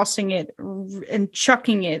tossing it and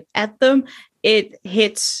chucking it at them, it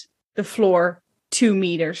hits the floor 2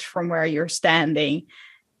 meters from where you're standing.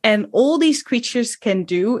 And all these creatures can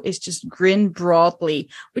do is just grin broadly,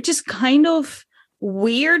 which is kind of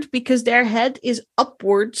weird because their head is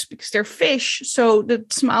upwards because they're fish. So the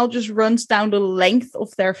smile just runs down the length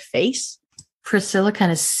of their face. Priscilla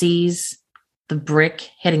kind of sees the brick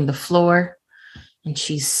hitting the floor and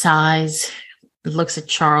she sighs, looks at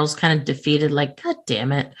Charles kind of defeated, like, God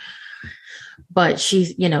damn it. But she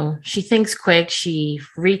thinks quick. She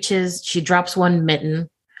drops one mitten,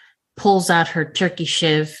 pulls out her turkey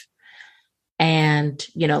shiv and,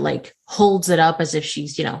 holds it up as if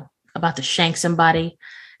she's, about to shank somebody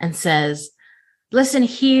and says, listen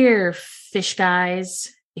here, fish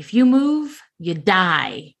guys, if you move, you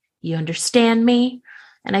die. You understand me?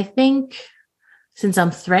 And I think since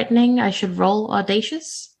I'm threatening, I should roll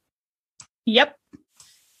audacious. Yep.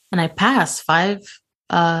 And I pass 5.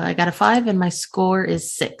 I got a 5 and my score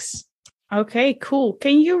is 6. Okay, cool.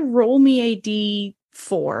 Can you roll me a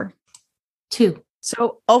D4? 2.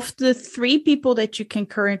 So of the 3 people that you can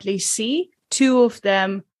currently see, 2 of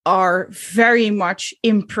them are very much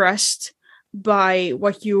impressed by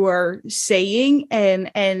what you are saying,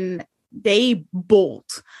 and they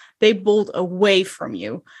bolt away from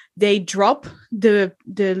you. They drop the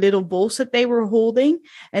little balls that they were holding,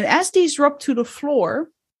 and as these drop to the floor,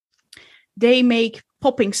 they make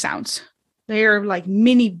popping sounds. They are like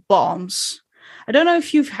mini bombs. I don't know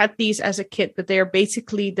if you've had these as a kid, but they are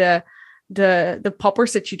basically the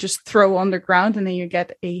poppers that you just throw on the ground and then you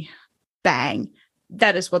get a bang.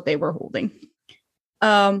 That is what they were holding.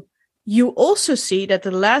 You also see that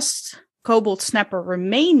the last kobold snapper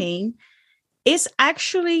remaining is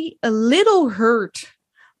actually a little hurt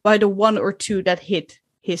by the 1 or 2 that hit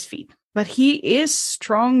his feet. But he is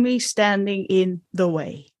strongly standing in the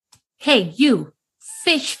way. Hey, you,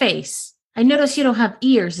 fish face. I notice you don't have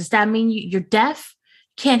ears. Does that mean you're deaf?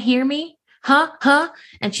 Can't hear me? Huh?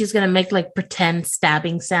 And she's going to make like pretend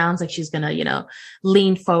stabbing sounds. Like she's going to,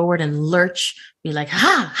 lean forward and lurch. Be like,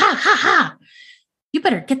 ha. You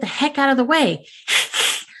better get the heck out of the way.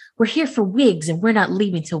 We're here for wigs and we're not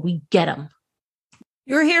leaving till we get them.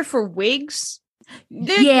 You're here for wigs?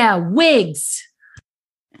 Yeah, wigs.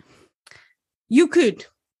 You could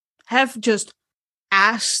have just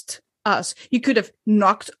asked us. You could have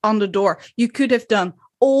knocked on the door. You could have done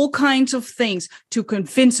all kinds of things to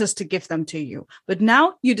convince us to give them to you. But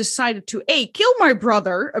now you decided to A, kill my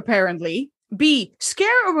brother, apparently, B,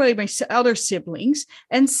 scare away my other siblings,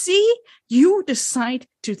 and C, you decide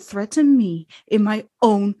to threaten me in my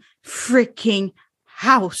own freaking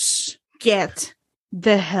house. Get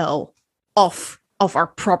the hell off of our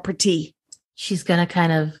property. She's going to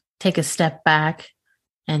kind of take a step back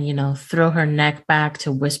and, throw her neck back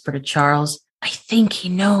to whisper to Charles, I think he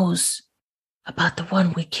knows About the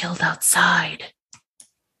one we killed outside.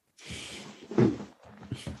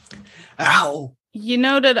 Ow! You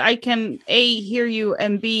know that I can A, hear you,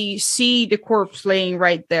 and B, see the corpse laying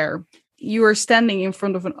right there. You are standing in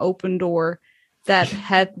front of an open door that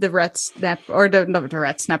had the red snap, or not the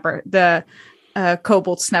red snapper, the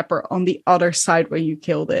kobold snapper on the other side when you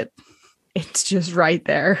killed it. It's just right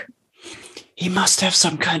there. He must have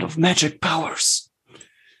some kind of magic powers.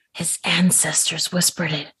 His ancestors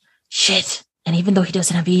whispered it. Shit. And even though he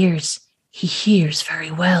doesn't have ears, he hears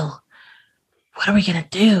very well. What are we gonna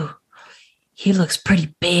do? He looks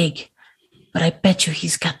pretty big, but I bet you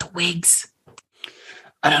he's got the wigs.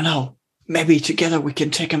 I don't know. Maybe together we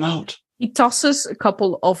can take him out. He tosses a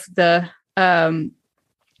couple of the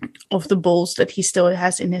balls that he still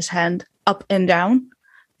has in his hand up and down.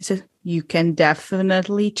 He says, "You can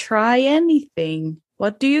definitely try anything.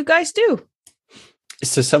 What do you guys do?"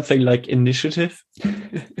 Is there something like initiative?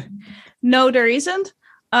 No, there isn't.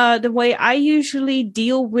 The way I usually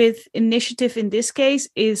deal with initiative in this case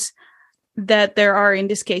is that there are, in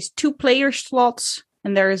this case, 2 player slots,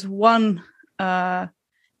 and there is 1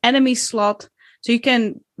 enemy slot. So you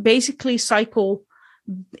can basically cycle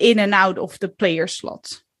in and out of the player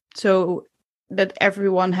slots so that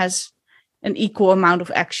everyone has an equal amount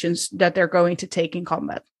of actions that they're going to take in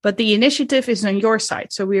combat. But the initiative is on your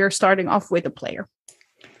side, so we are starting off with a player.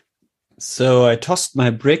 So I tossed my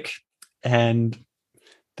brick, and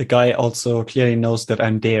the guy also clearly knows that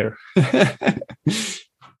I'm there.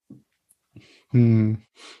 Do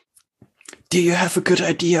you have a good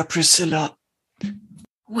idea, Priscilla?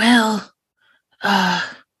 Well,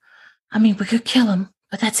 I mean, we could kill him,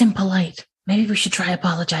 but that's impolite. Maybe we should try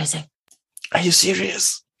apologizing. Are you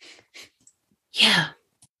serious? Yeah.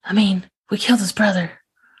 I mean, we killed his brother.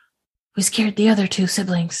 We scared the other 2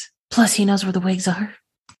 siblings. Plus, he knows where the wigs are.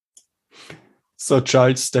 So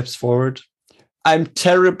Charles steps forward. I'm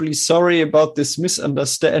terribly sorry about this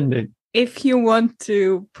misunderstanding. If you want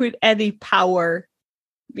to put any power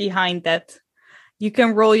behind that, you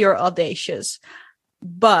can roll your audacious.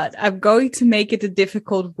 But I'm going to make it a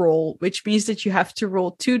difficult roll, which means that you have to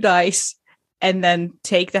roll 2 dice and then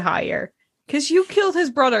take the higher. Because you killed his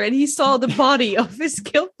brother and he saw the body of his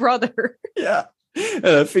killed brother. Yeah. And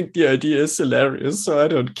I think the idea is hilarious, so I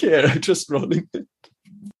don't care. Just rolling it.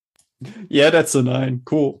 Yeah, that's a 9.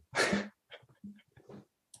 Cool.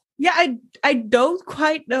 Yeah, I don't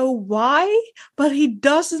quite know why, but he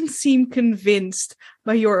doesn't seem convinced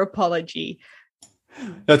by your apology.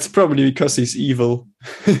 That's probably because he's evil.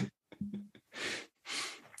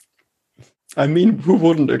 I mean, who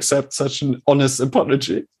wouldn't accept such an honest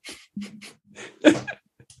apology?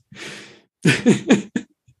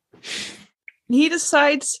 He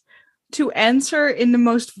decides to answer in the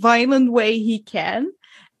most violent way he can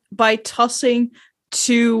by tossing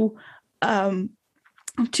 2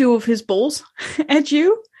 of his balls at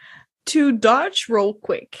you to dodge. Roll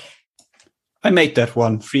quick. I made that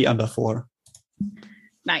one 3 under 4.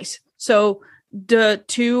 Nice. So the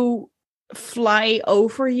 2 fly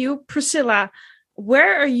over you. Priscilla,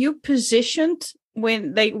 where are you positioned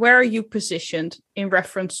where are you positioned in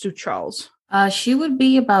reference to Charles? She would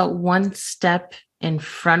be about 1 step in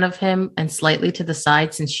front of him and slightly to the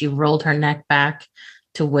side since she rolled her neck back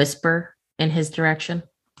to whisper in his direction.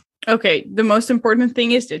 Okay, the most important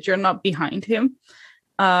thing is that you're not behind him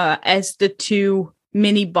as the 2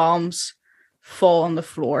 mini bombs fall on the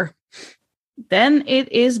floor. Then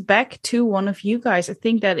it is back to one of you guys. I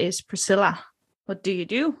think that is Priscilla. What do you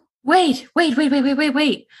do? Wait.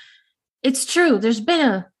 It's true. There's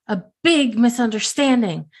been a big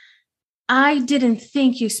misunderstanding. I didn't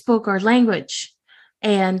think you spoke our language.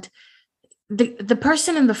 And the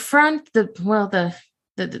person in the front, that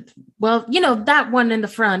one in the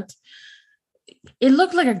front, it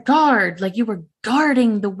looked like a guard, like you were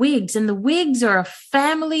guarding the wigs, and the wigs are a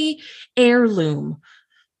family heirloom.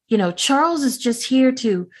 Charles is just here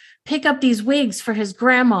to pick up these wigs for his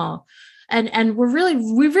grandma. And we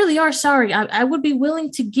really are sorry. I would be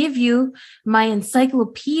willing to give you my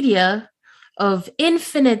encyclopedia of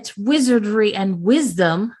infinite wizardry and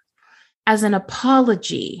wisdom as an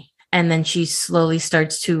apology. And then she slowly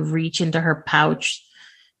starts to reach into her pouch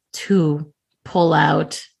to pull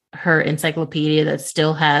out her encyclopedia that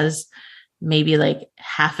still has maybe like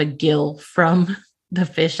half a gill from the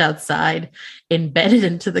fish outside embedded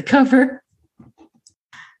into the cover.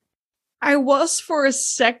 I was for a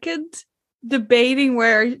second debating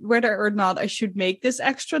whether or not I should make this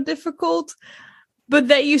extra difficult, but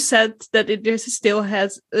then you said that it still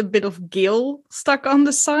has a bit of gill stuck on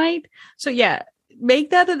the side. So yeah, make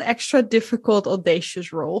that an extra difficult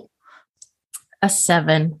audacious roll. A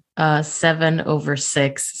 7. 7 over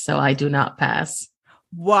 6. So I do not pass.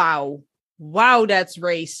 Wow. Wow, that's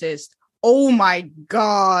racist. Oh my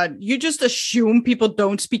God. You just assume people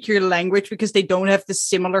don't speak your language because they don't have the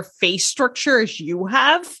similar face structure as you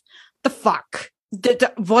have? The fuck?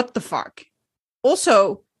 What the fuck?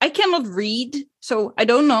 Also, I cannot read, so I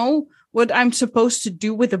don't know what I'm supposed to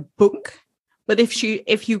do with a book. But if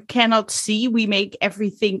you cannot see, we make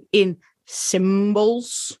everything in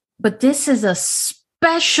symbols. But this is a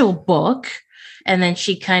special book. And then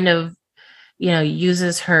she kind of,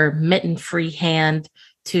 uses her mitten-free hand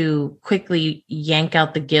to quickly yank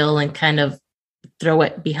out the gill and kind of throw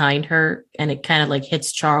it behind her. And it kind of like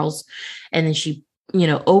hits Charles. And then she,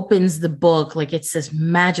 opens the book like it's this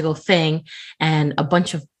magical thing. And a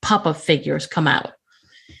bunch of pop-up figures come out.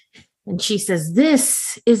 And she says,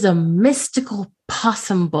 "This is a mystical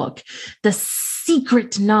possum book. The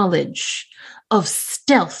secret knowledge of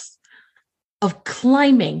stealth, of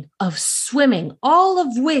climbing, of swimming, all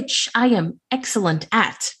of which I am excellent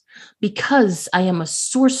at because I am a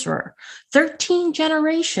sorcerer. 13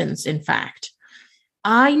 generations, in fact.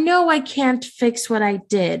 I know I can't fix what I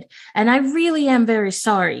did, and I really am very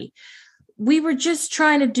sorry. We were just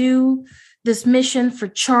trying to do this mission for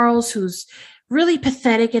Charles, who's really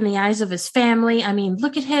pathetic in the eyes of his family. I mean,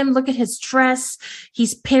 look at him. Look at his dress.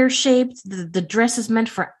 He's pear-shaped. The dress is meant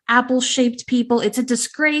for apple-shaped people. It's a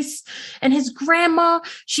disgrace. And his grandma,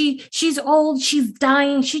 she's old. She's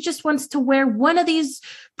dying. She just wants to wear one of these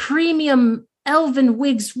premium elven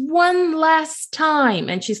wigs one last time."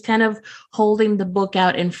 And she's kind of holding the book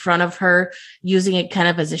out in front of her, using it kind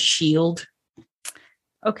of as a shield.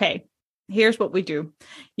 Okay, here's what we do.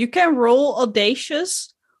 You can roll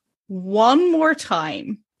audacious one more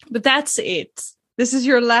time, but that's it. This is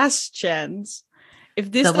your last chance.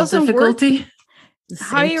 If this double doesn't difficulty, work,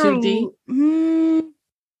 higher. 2D.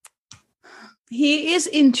 He is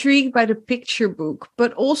intrigued by the picture book,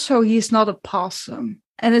 but also he's not a possum,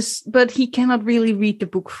 but he cannot really read the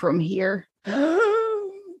book from here.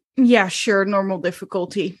 Yeah, sure, normal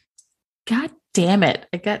difficulty. God damn it!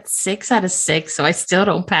 I got 6 out of 6, so I still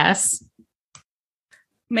don't pass.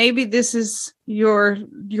 Maybe this is your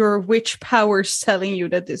witch powers telling you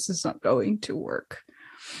that this is not going to work.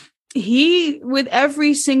 With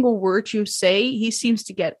every single word you say, he seems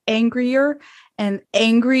to get angrier and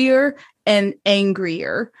angrier and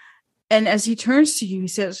angrier. And as he turns to you, he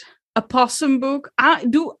says, "A possum book?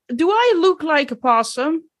 Do I look like a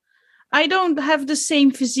possum? I don't have the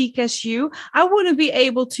same physique as you. I wouldn't be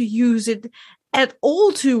able to use it at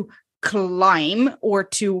all to climb or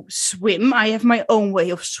to swim. I have my own way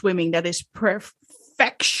of swimming that is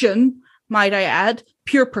perfection, might I add,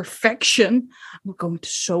 pure perfection.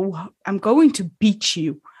 I'm going to beat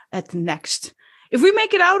you at the next. If we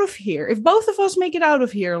make it out of here, if both of us make it out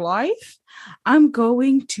of here alive, I'm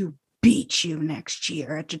going to beat you next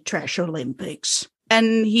year at the Trash Olympics."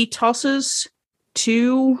 And he tosses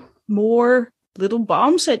 2 more little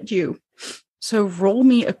bombs at you. So roll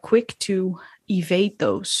me a quick to evade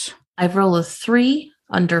those. I roll a 3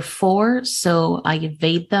 under 4, so I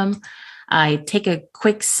evade them. I take a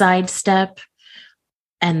quick sidestep,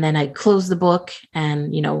 and then I close the book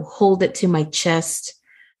and, hold it to my chest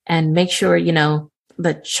and make sure,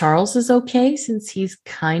 that Charles is okay since he's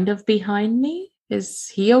kind of behind me. Is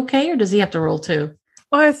he okay, or does he have to roll too?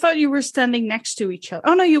 Oh, I thought you were standing next to each other.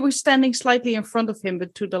 Oh, no, you were standing slightly in front of him,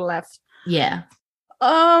 but to the left. Yeah.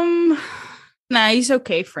 Nah, he's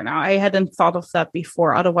okay for now. I hadn't thought of that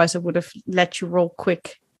before. Otherwise, I would have let you roll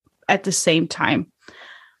quick at the same time.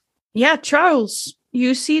 Yeah, Charles,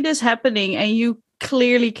 you see this happening and you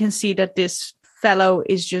clearly can see that this fellow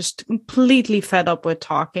is just completely fed up with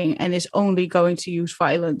talking and is only going to use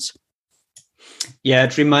violence. Yeah,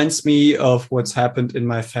 it reminds me of what's happened in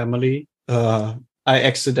my family. I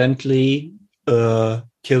accidentally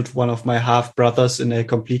killed one of my half brothers in a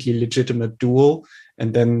completely legitimate duel.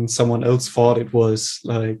 And then someone else thought it was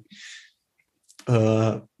like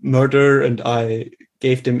murder, and I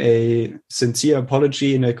gave them a sincere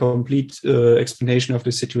apology and a complete explanation of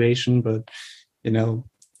the situation, but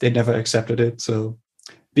they never accepted it. So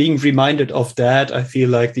being reminded of that, I feel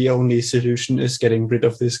like the only solution is getting rid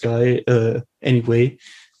of this guy anyway.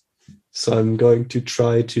 So I'm going to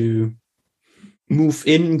try to move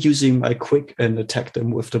in using my quick and attack them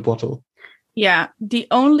with the bottle. Yeah, the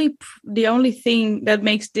only thing that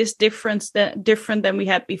makes this different than we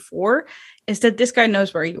had before is that this guy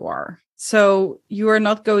knows where you are. So you are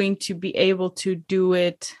not going to be able to do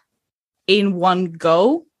it in one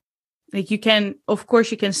go. Like you can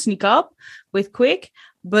sneak up with quick,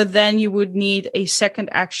 but then you would need a second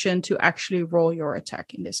action to actually roll your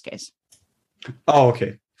attack in this case. Oh,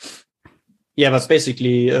 okay. Yeah, but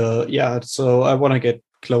basically, so I want to get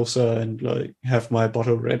closer and like have my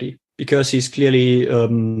bottle ready because he's clearly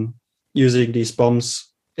using these bombs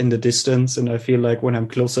in the distance, and I feel like when I'm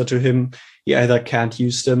closer to him, he either can't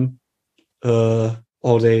use them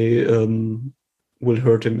or they will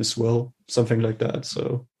hurt him as well, something like that.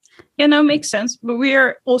 So yeah, no, makes sense. But we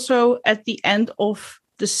are also at the end of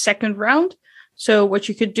the second round. So what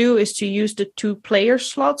you could do is to use the 2 player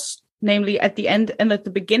slots, namely at the end and at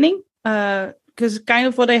the beginning. Because kind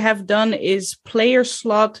of what I have done is player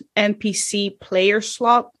slot, NPC player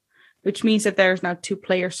slot, which means that there's now 2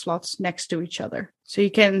 player slots next to each other. So you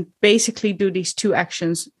can basically do these 2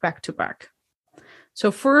 actions back to back. So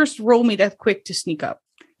first, roll me that quick to sneak up.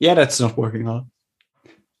 yeah, that's not working out.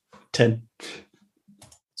 10.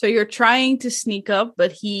 So you're trying to sneak up,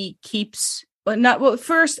 but he keeps, but not, well,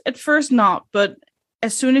 at first not, but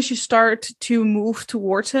as soon as you start to move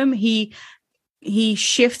towards him, he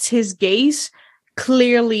shifts his gaze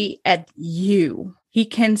clearly at you. He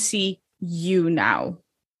can see you now.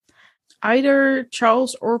 Either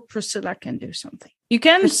Charles or Priscilla can do something. You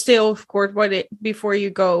can still, of course, before you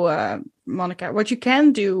go, Monica, what you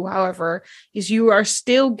can do, however, is you are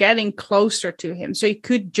still getting closer to him. So you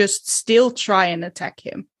could just still try and attack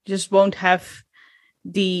him. You just won't have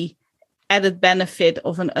the added benefit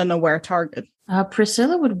of an unaware target.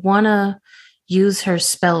 Priscilla would want to use her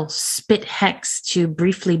spell Spit Hex to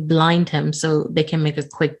briefly blind him so they can make a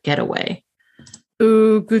quick getaway.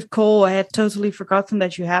 Ooh, good call. I had totally forgotten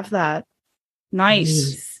that you have that.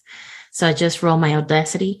 Nice. So I just roll my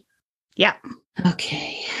audacity? Yeah.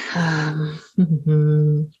 Okay. I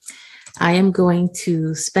am going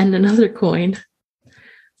to spend another coin.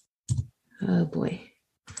 Oh boy.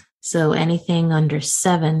 So anything under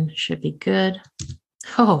 7 should be good.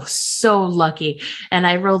 Oh, so lucky. And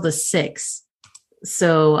I rolled a 6.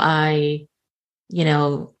 So I,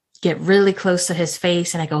 get really close to his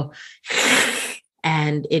face and I go,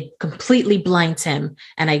 and it completely blinds him.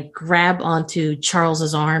 And I grab onto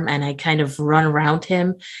Charles's arm and I kind of run around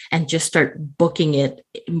him and just start booking it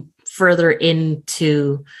further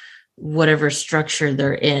into whatever structure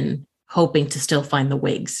they're in, hoping to still find the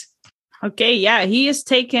wigs. Okay, yeah, he is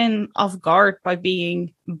taken off guard by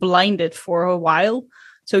being blinded for a while.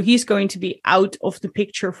 So he's going to be out of the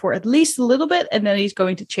picture for at least a little bit, and then he's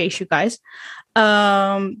going to chase you guys.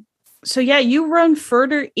 So yeah, you run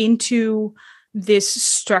further into this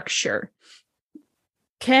structure.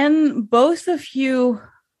 Can both of you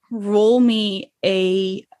roll me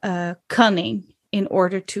a cunning in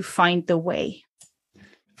order to find the way?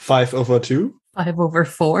 5/2.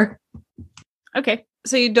 5/4. Okay,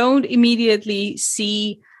 so you don't immediately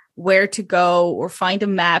see where to go or find a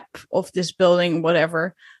map of this building,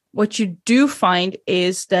 whatever. What you do find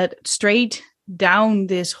is that straight down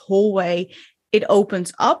this hallway, it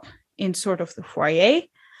opens up in sort of the foyer.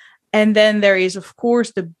 And then there is, of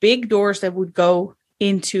course, the big doors that would go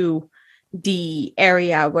into the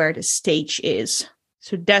area where the stage is.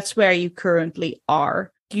 So that's where you currently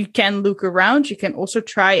are. You can look around. You can also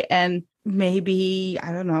try and maybe,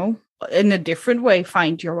 I don't know, in a different way,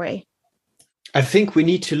 find your way. I think we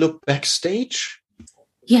need to look backstage.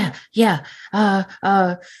 Yeah.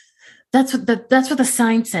 That's what the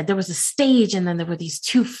sign said. There was a stage, and then there were these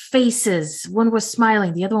 2 faces. One was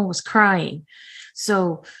smiling, the other one was crying.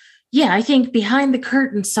 So, yeah, I think behind the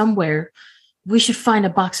curtain somewhere, we should find a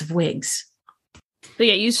box of wigs. So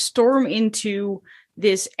yeah, you storm into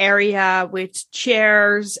this area with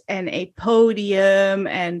chairs and a podium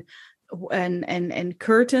and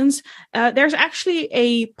curtains. There's actually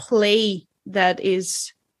a play that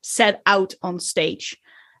is set out on stage.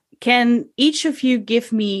 Can each of you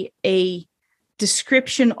give me a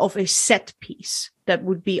description of a set piece that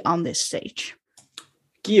would be on this stage?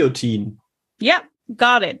 Guillotine. Yeah,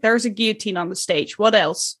 got it. There's a guillotine on the stage. What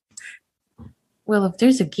else? Well, if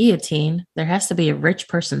there's a guillotine, there has to be a rich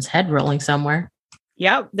person's head rolling somewhere.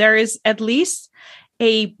 Yeah, there is at least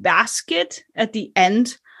a basket at the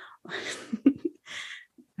end.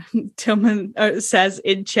 Tillman says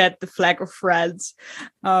in chat, the flag of France.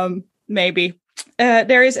 Maybe.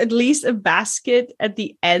 There is at least a basket at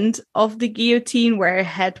the end of the guillotine where a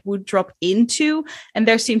head would drop into. And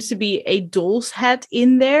there seems to be a doll's head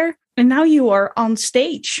in there. And now you are on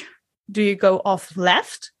stage. Do you go off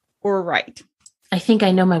left or right? I think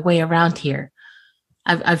I know my way around here.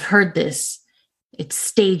 I've heard this. It's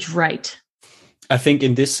stage right. I think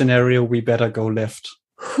in this scenario, we better go left.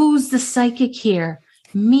 Who's the psychic here?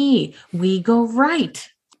 Me. We go right.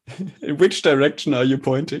 In which direction are you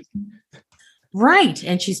pointing? Right.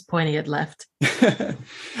 And she's pointing at left.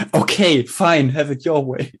 Okay, fine. Have it your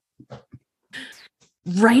way.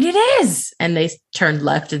 right it is. And they turn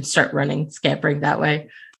left and start running, scampering that way.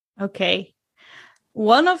 Okay.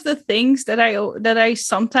 One of the things that I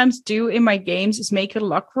sometimes do in my games is make a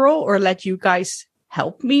luck roll or let you guys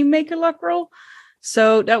help me make a luck roll.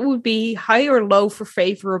 So that would be high or low for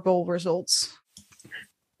favorable results.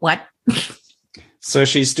 What? So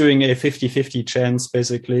she's doing a 50-50 chance,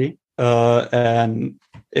 basically. And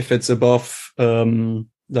if it's above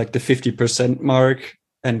like the 50% mark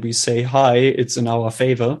and we say high, it's in our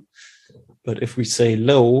favor. But if we say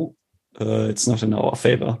low, it's not in our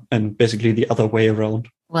favor. And basically the other way around.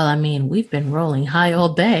 Well, I mean, we've been rolling high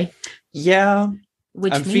all day. Yeah.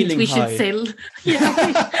 Which I'm means we high. should say...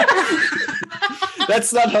 Yeah.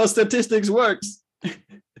 That's not how statistics works.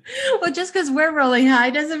 Well, just because we're rolling high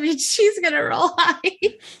doesn't mean she's going to roll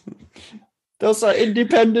high. Those are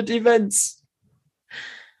independent events.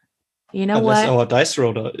 You know Unless what? our dice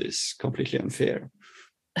roller is completely unfair.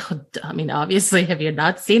 I mean, obviously, have you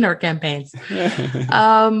not seen our campaigns?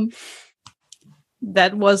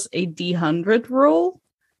 That was a D100 roll,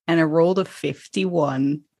 and I rolled a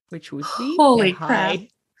 51, which would be holy high. crap.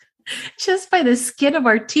 Just by the skin of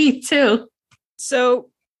our teeth, too. So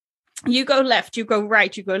you go left, you go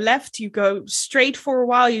right, you go left, you go straight for a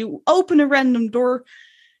while, you open a random door,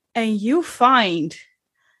 and you find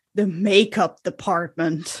the makeup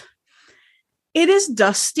department. It is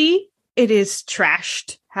dusty. It is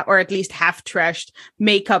trashed, or at least half trashed.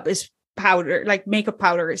 Makeup is powder, like makeup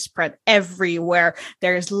powder is spread everywhere.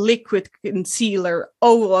 There is liquid concealer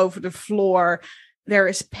all over the floor. There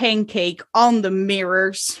is pancake on the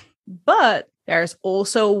mirrors, but there's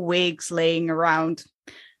also wigs laying around.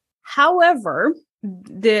 However,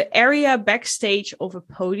 the area backstage of a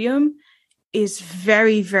podium is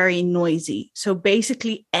very, very noisy. So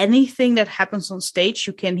basically anything that happens on stage,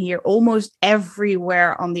 you can hear almost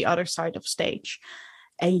everywhere on the other side of stage.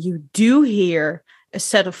 And you do hear a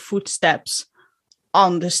set of footsteps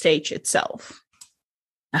on the stage itself.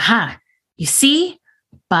 Aha. You see?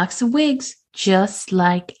 Box of wigs, just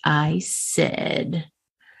like I said.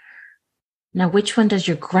 Now, which one does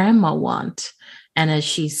your grandma want? And as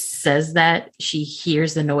she says that, she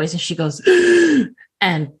hears the noise and she goes...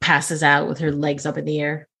 and passes out with her legs up in the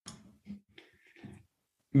air.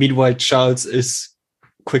 Meanwhile, Charles is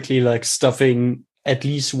quickly like stuffing at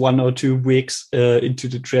least 1 or 2 wigs into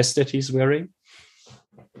the dress that he's wearing.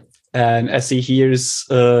 And as he hears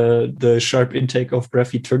the sharp intake of breath,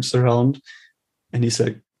 he turns around and he's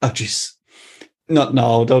like, oh, jeez, not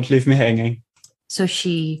now. Don't leave me hanging. So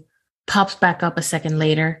she pops back up a second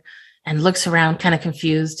later and looks around kind of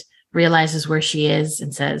confused, realizes where she is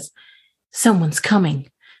and says, someone's coming.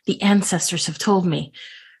 The ancestors have told me.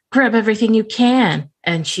 Grab everything you can.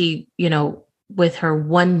 And she, with her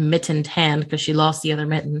one mittened hand, because she lost the other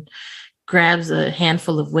mitten, grabs a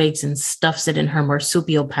handful of wigs and stuffs it in her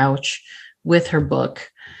marsupial pouch with her book,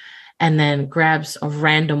 and then grabs a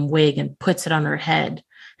random wig and puts it on her head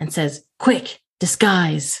and says, quick,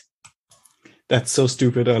 disguise. That's so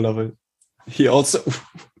stupid. I love it. He also...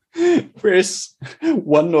 wears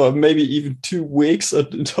 1 or maybe even 2 wigs on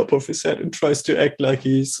the top of his head and tries to act like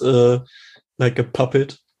he's like a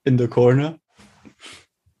puppet in the corner.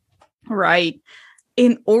 Right.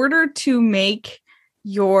 In order to make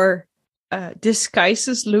your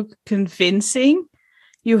disguises look convincing,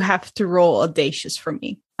 you have to roll audacious for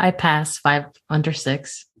me. I pass 5 under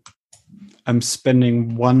 6. I'm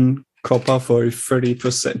spending 1 copper for a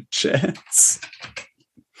 30% chance.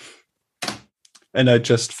 And I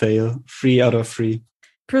just fail. 3 out of 3.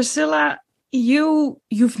 Priscilla,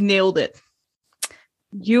 you've nailed it.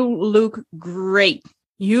 You look great.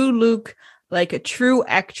 You look like a true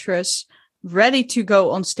actress, ready to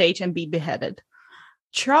go on stage and be beheaded.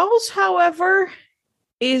 Charles, however,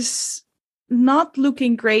 is not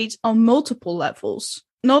looking great on multiple levels.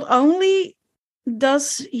 Not only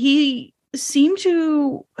does he seem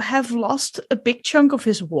to have lost a big chunk of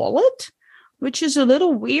his wallet, which is a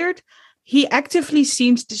little weird. He actively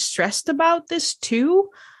seems distressed about this too,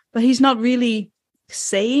 but he's not really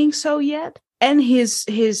saying so yet. And his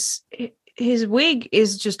wig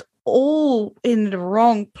is just all in the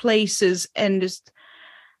wrong places, and it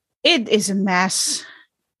is a mess.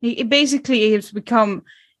 It basically has become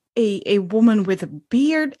a woman with a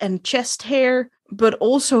beard and chest hair, but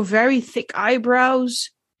also very thick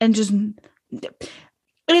eyebrows, and just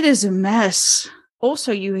it is a mess.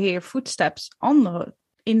 Also, you hear footsteps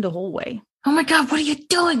in the hallway. Oh my God, what are you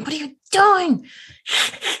doing? What are you doing?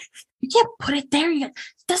 You can't put it there. It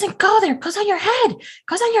doesn't go there. It goes on your head. It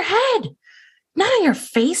goes on your head. Not on your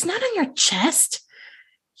face, not on your chest.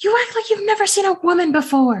 You act like you've never seen a woman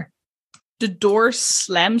before. The door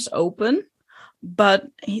slams open, but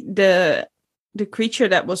the the creature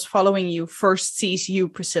that was following you first sees you,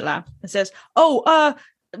 Priscilla, and says, "Oh,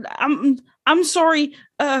 I'm sorry.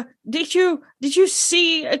 Did you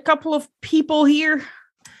see a couple of people here?"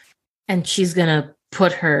 And she's gonna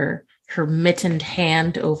put her mittened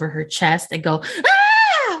hand over her chest and go,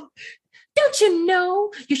 "Ah! Don't you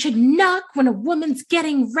know you should knock when a woman's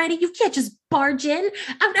getting ready? You can't just barge in.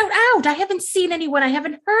 Out, out, out. I haven't seen anyone. I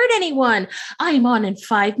haven't heard anyone. I'm on in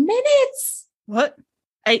 5 minutes." What?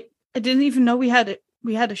 I didn't even know we had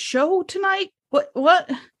a show tonight. What?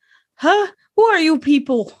 Huh? Who are you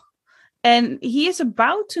people? And he is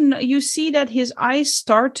about to you see that his eyes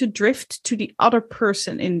start to drift to the other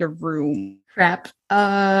person in the room. Crap.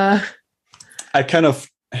 I kind of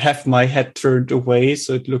have my head turned away,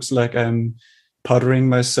 so it looks like I'm puttering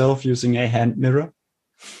myself using a hand mirror.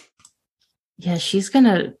 Yeah, she's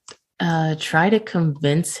gonna try to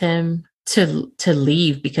convince him to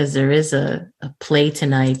leave because there is a play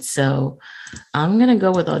tonight. So I'm gonna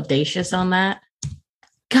go with audacious on that.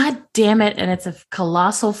 God damn it. And it's a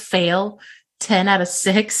colossal fail. 10 out of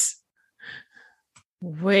 6.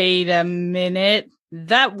 Wait a minute.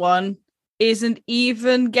 That one isn't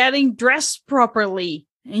even getting dressed properly.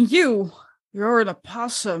 And you're an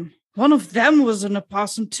opossum. One of them was an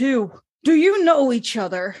opossum too. Do you know each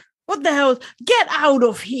other? What the hell? Get out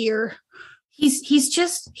of here. He's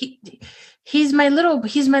my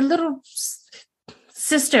little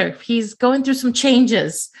sister. He's going through some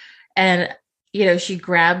changes. And she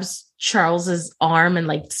grabs Charles's arm and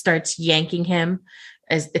like starts yanking him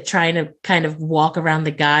as trying to kind of walk around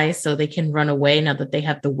the guy so they can run away now that they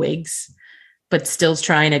have the wigs, but still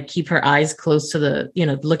trying to keep her eyes close to the,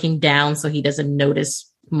 looking down so he doesn't notice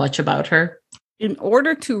much about her. In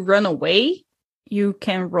order to run away, you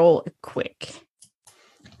can roll a quick.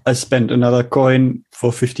 I spent another coin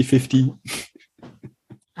for 50-50.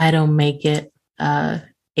 I don't make it.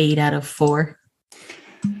 8 out of 4.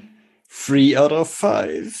 3 out of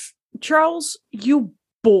 5. Charles, you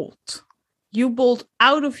bolt. You bolt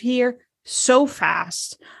out of here so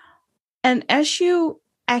fast. And as you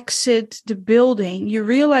exit the building, you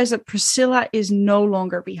realize that Priscilla is no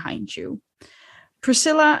longer behind you.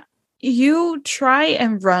 Priscilla, you try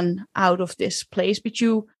and run out of this place, but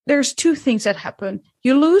there's 2 things that happen.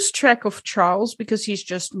 You lose track of Charles because he's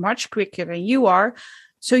just much quicker than you are.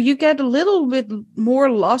 So you get a little bit more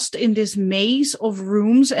lost in this maze of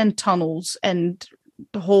rooms and tunnels and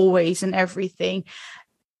the hallways and everything.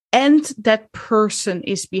 And that person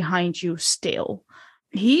is behind you still.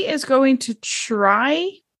 He is going to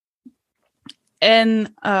try and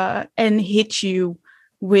hit you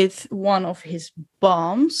with one of his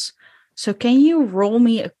bombs. So can you roll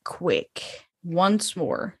me a quick once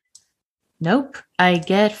more? Nope. I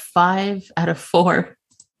get 5 out of 4.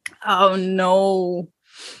 Oh, no.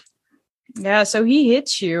 Yeah, so he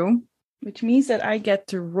hits you, which means that I get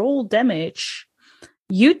to roll damage.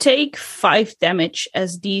 You take 5 damage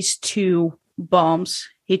as these 2 bombs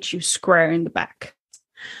hit you square in the back.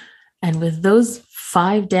 And with those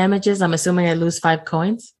 5 damages, I'm assuming I lose 5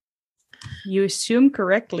 coins? You assume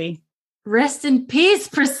correctly. Rest in peace,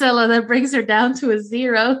 Priscilla. That brings her down to a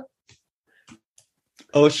 0.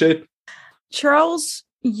 Oh, shit. Charles,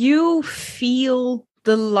 you feel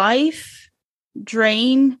the life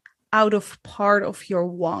drain out of part of your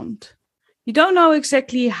wand. You don't know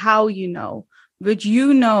exactly how you know, but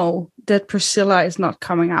you know that Priscilla is not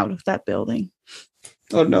coming out of that building.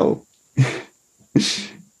 Oh, no.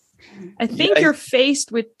 I think you're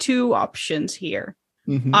faced with 2 options here.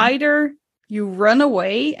 Mm-hmm. Either you run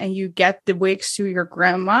away and you get the wigs to your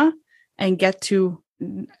grandma and get to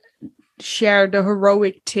share the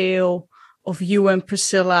heroic tale of you and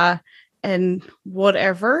Priscilla and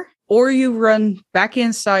whatever, or you run back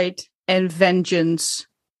inside and vengeance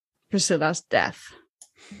Priscilla's death.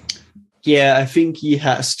 Yeah, I think he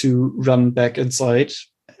has to run back inside,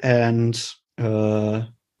 and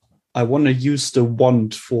I want to use the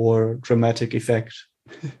wand for dramatic effect.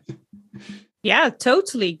 Yeah,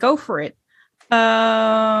 totally. Go for it.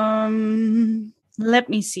 Let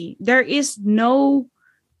me see. There is no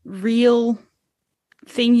real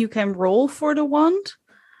thing you can roll for the wand.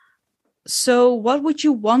 So what would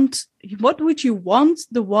you want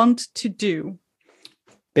the wand to do?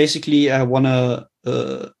 Basically,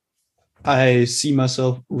 I see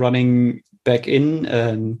myself running back in,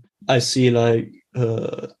 and I see like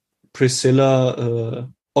Priscilla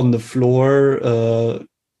on the floor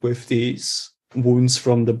with these wounds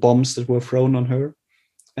from the bombs that were thrown on her.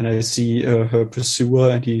 And I see her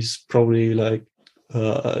pursuer, and he's probably like,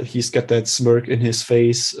 he's got that smirk in his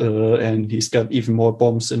face, and he's got even more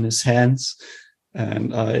bombs in his hands.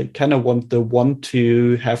 And I kind of want the one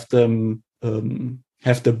to have them,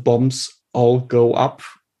 have the bombs all go up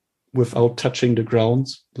without touching the ground,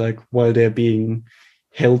 like while they're being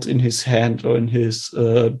held in his hand or in his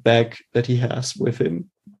bag that he has with him.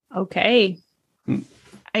 Okay.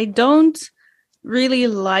 I don't really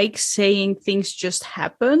like saying things just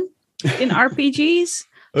happen in RPGs.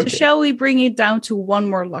 Okay. So shall we bring it down to one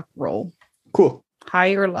more luck roll? Cool.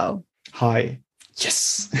 High or low? High.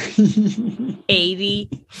 Yes.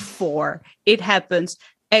 84. It happens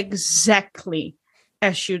exactly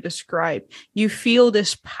as you described. You feel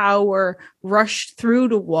this power rush through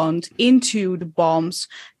the wand into the bombs.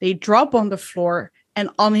 They drop on the floor and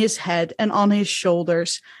on his head and on his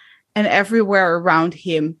shoulders and everywhere around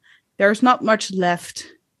him. There's not much left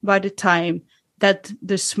by the time that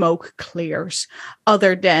the smoke clears,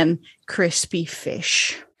 other than crispy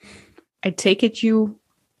fish. I take it you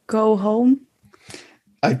go home?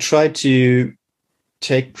 I try to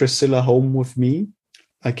take Priscilla home with me.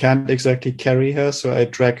 I can't exactly carry her, so I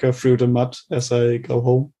drag her through the mud as I go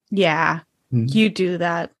home. Yeah, you do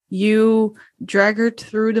that. You drag her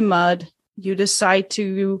through the mud. You decide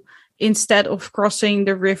to, instead of crossing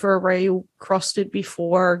the river where you crossed it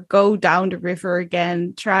before, go down the river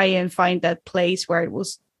again, try and find that place where it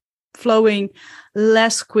was flowing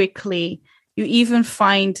less quickly. You even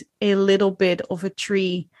find a little bit of a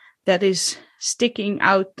tree that is sticking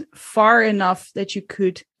out far enough that you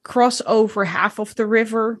could cross over half of the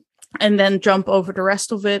river and then jump over the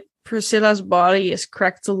rest of it. Priscilla's body is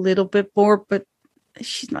cracked a little bit more, but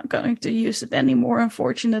she's not going to use it anymore,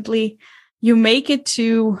 unfortunately. You make it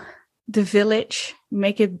to the village,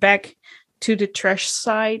 make it back to the trash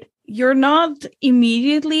side. You're not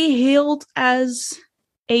immediately hailed as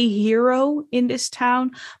a hero in this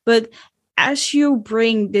town, but as you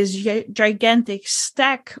bring this gigantic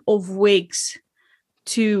stack of wigs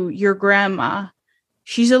to your grandma,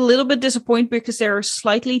 she's a little bit disappointed because they're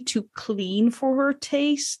slightly too clean for her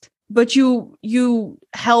taste. But you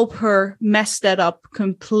help her mess that up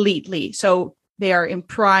completely. So they are in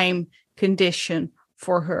prime condition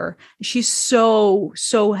for her. She's so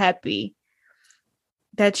happy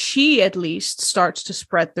that she at least starts to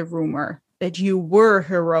spread the rumor that you were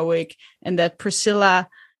heroic and that Priscilla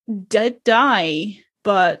did die,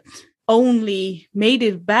 but only made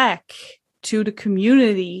it back to the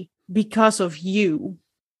community because of you.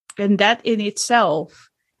 And that in itself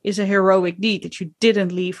is a heroic deed, that you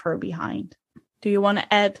didn't leave her behind. Do you want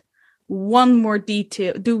to add one more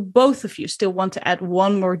detail? Do both of you still want to add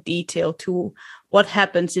one more detail to what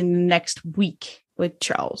happens in the next week with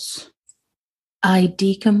Charles? I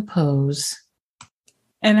decompose.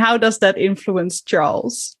 And how does that influence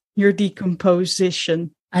Charles, your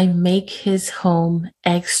decomposition? I make his home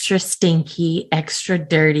extra stinky, extra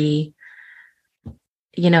dirty.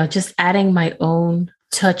 Just adding my own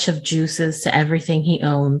touch of juices to everything he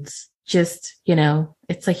owns. Just,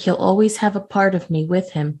 it's like he'll always have a part of me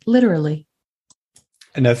with him, literally.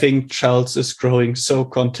 And I think Charles is growing so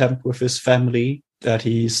content with his family that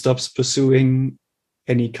he stops pursuing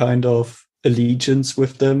any kind of allegiance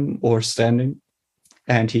with them or standing.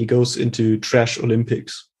 And he goes into Trash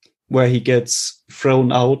Olympics, where he gets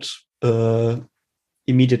thrown out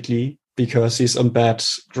immediately because he's on bad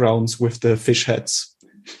grounds with the fish heads.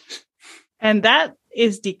 And that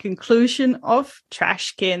is the conclusion of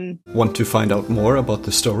Trashkin. Want to find out more about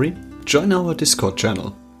the story? Join our Discord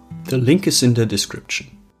channel. The link is in the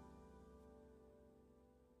description.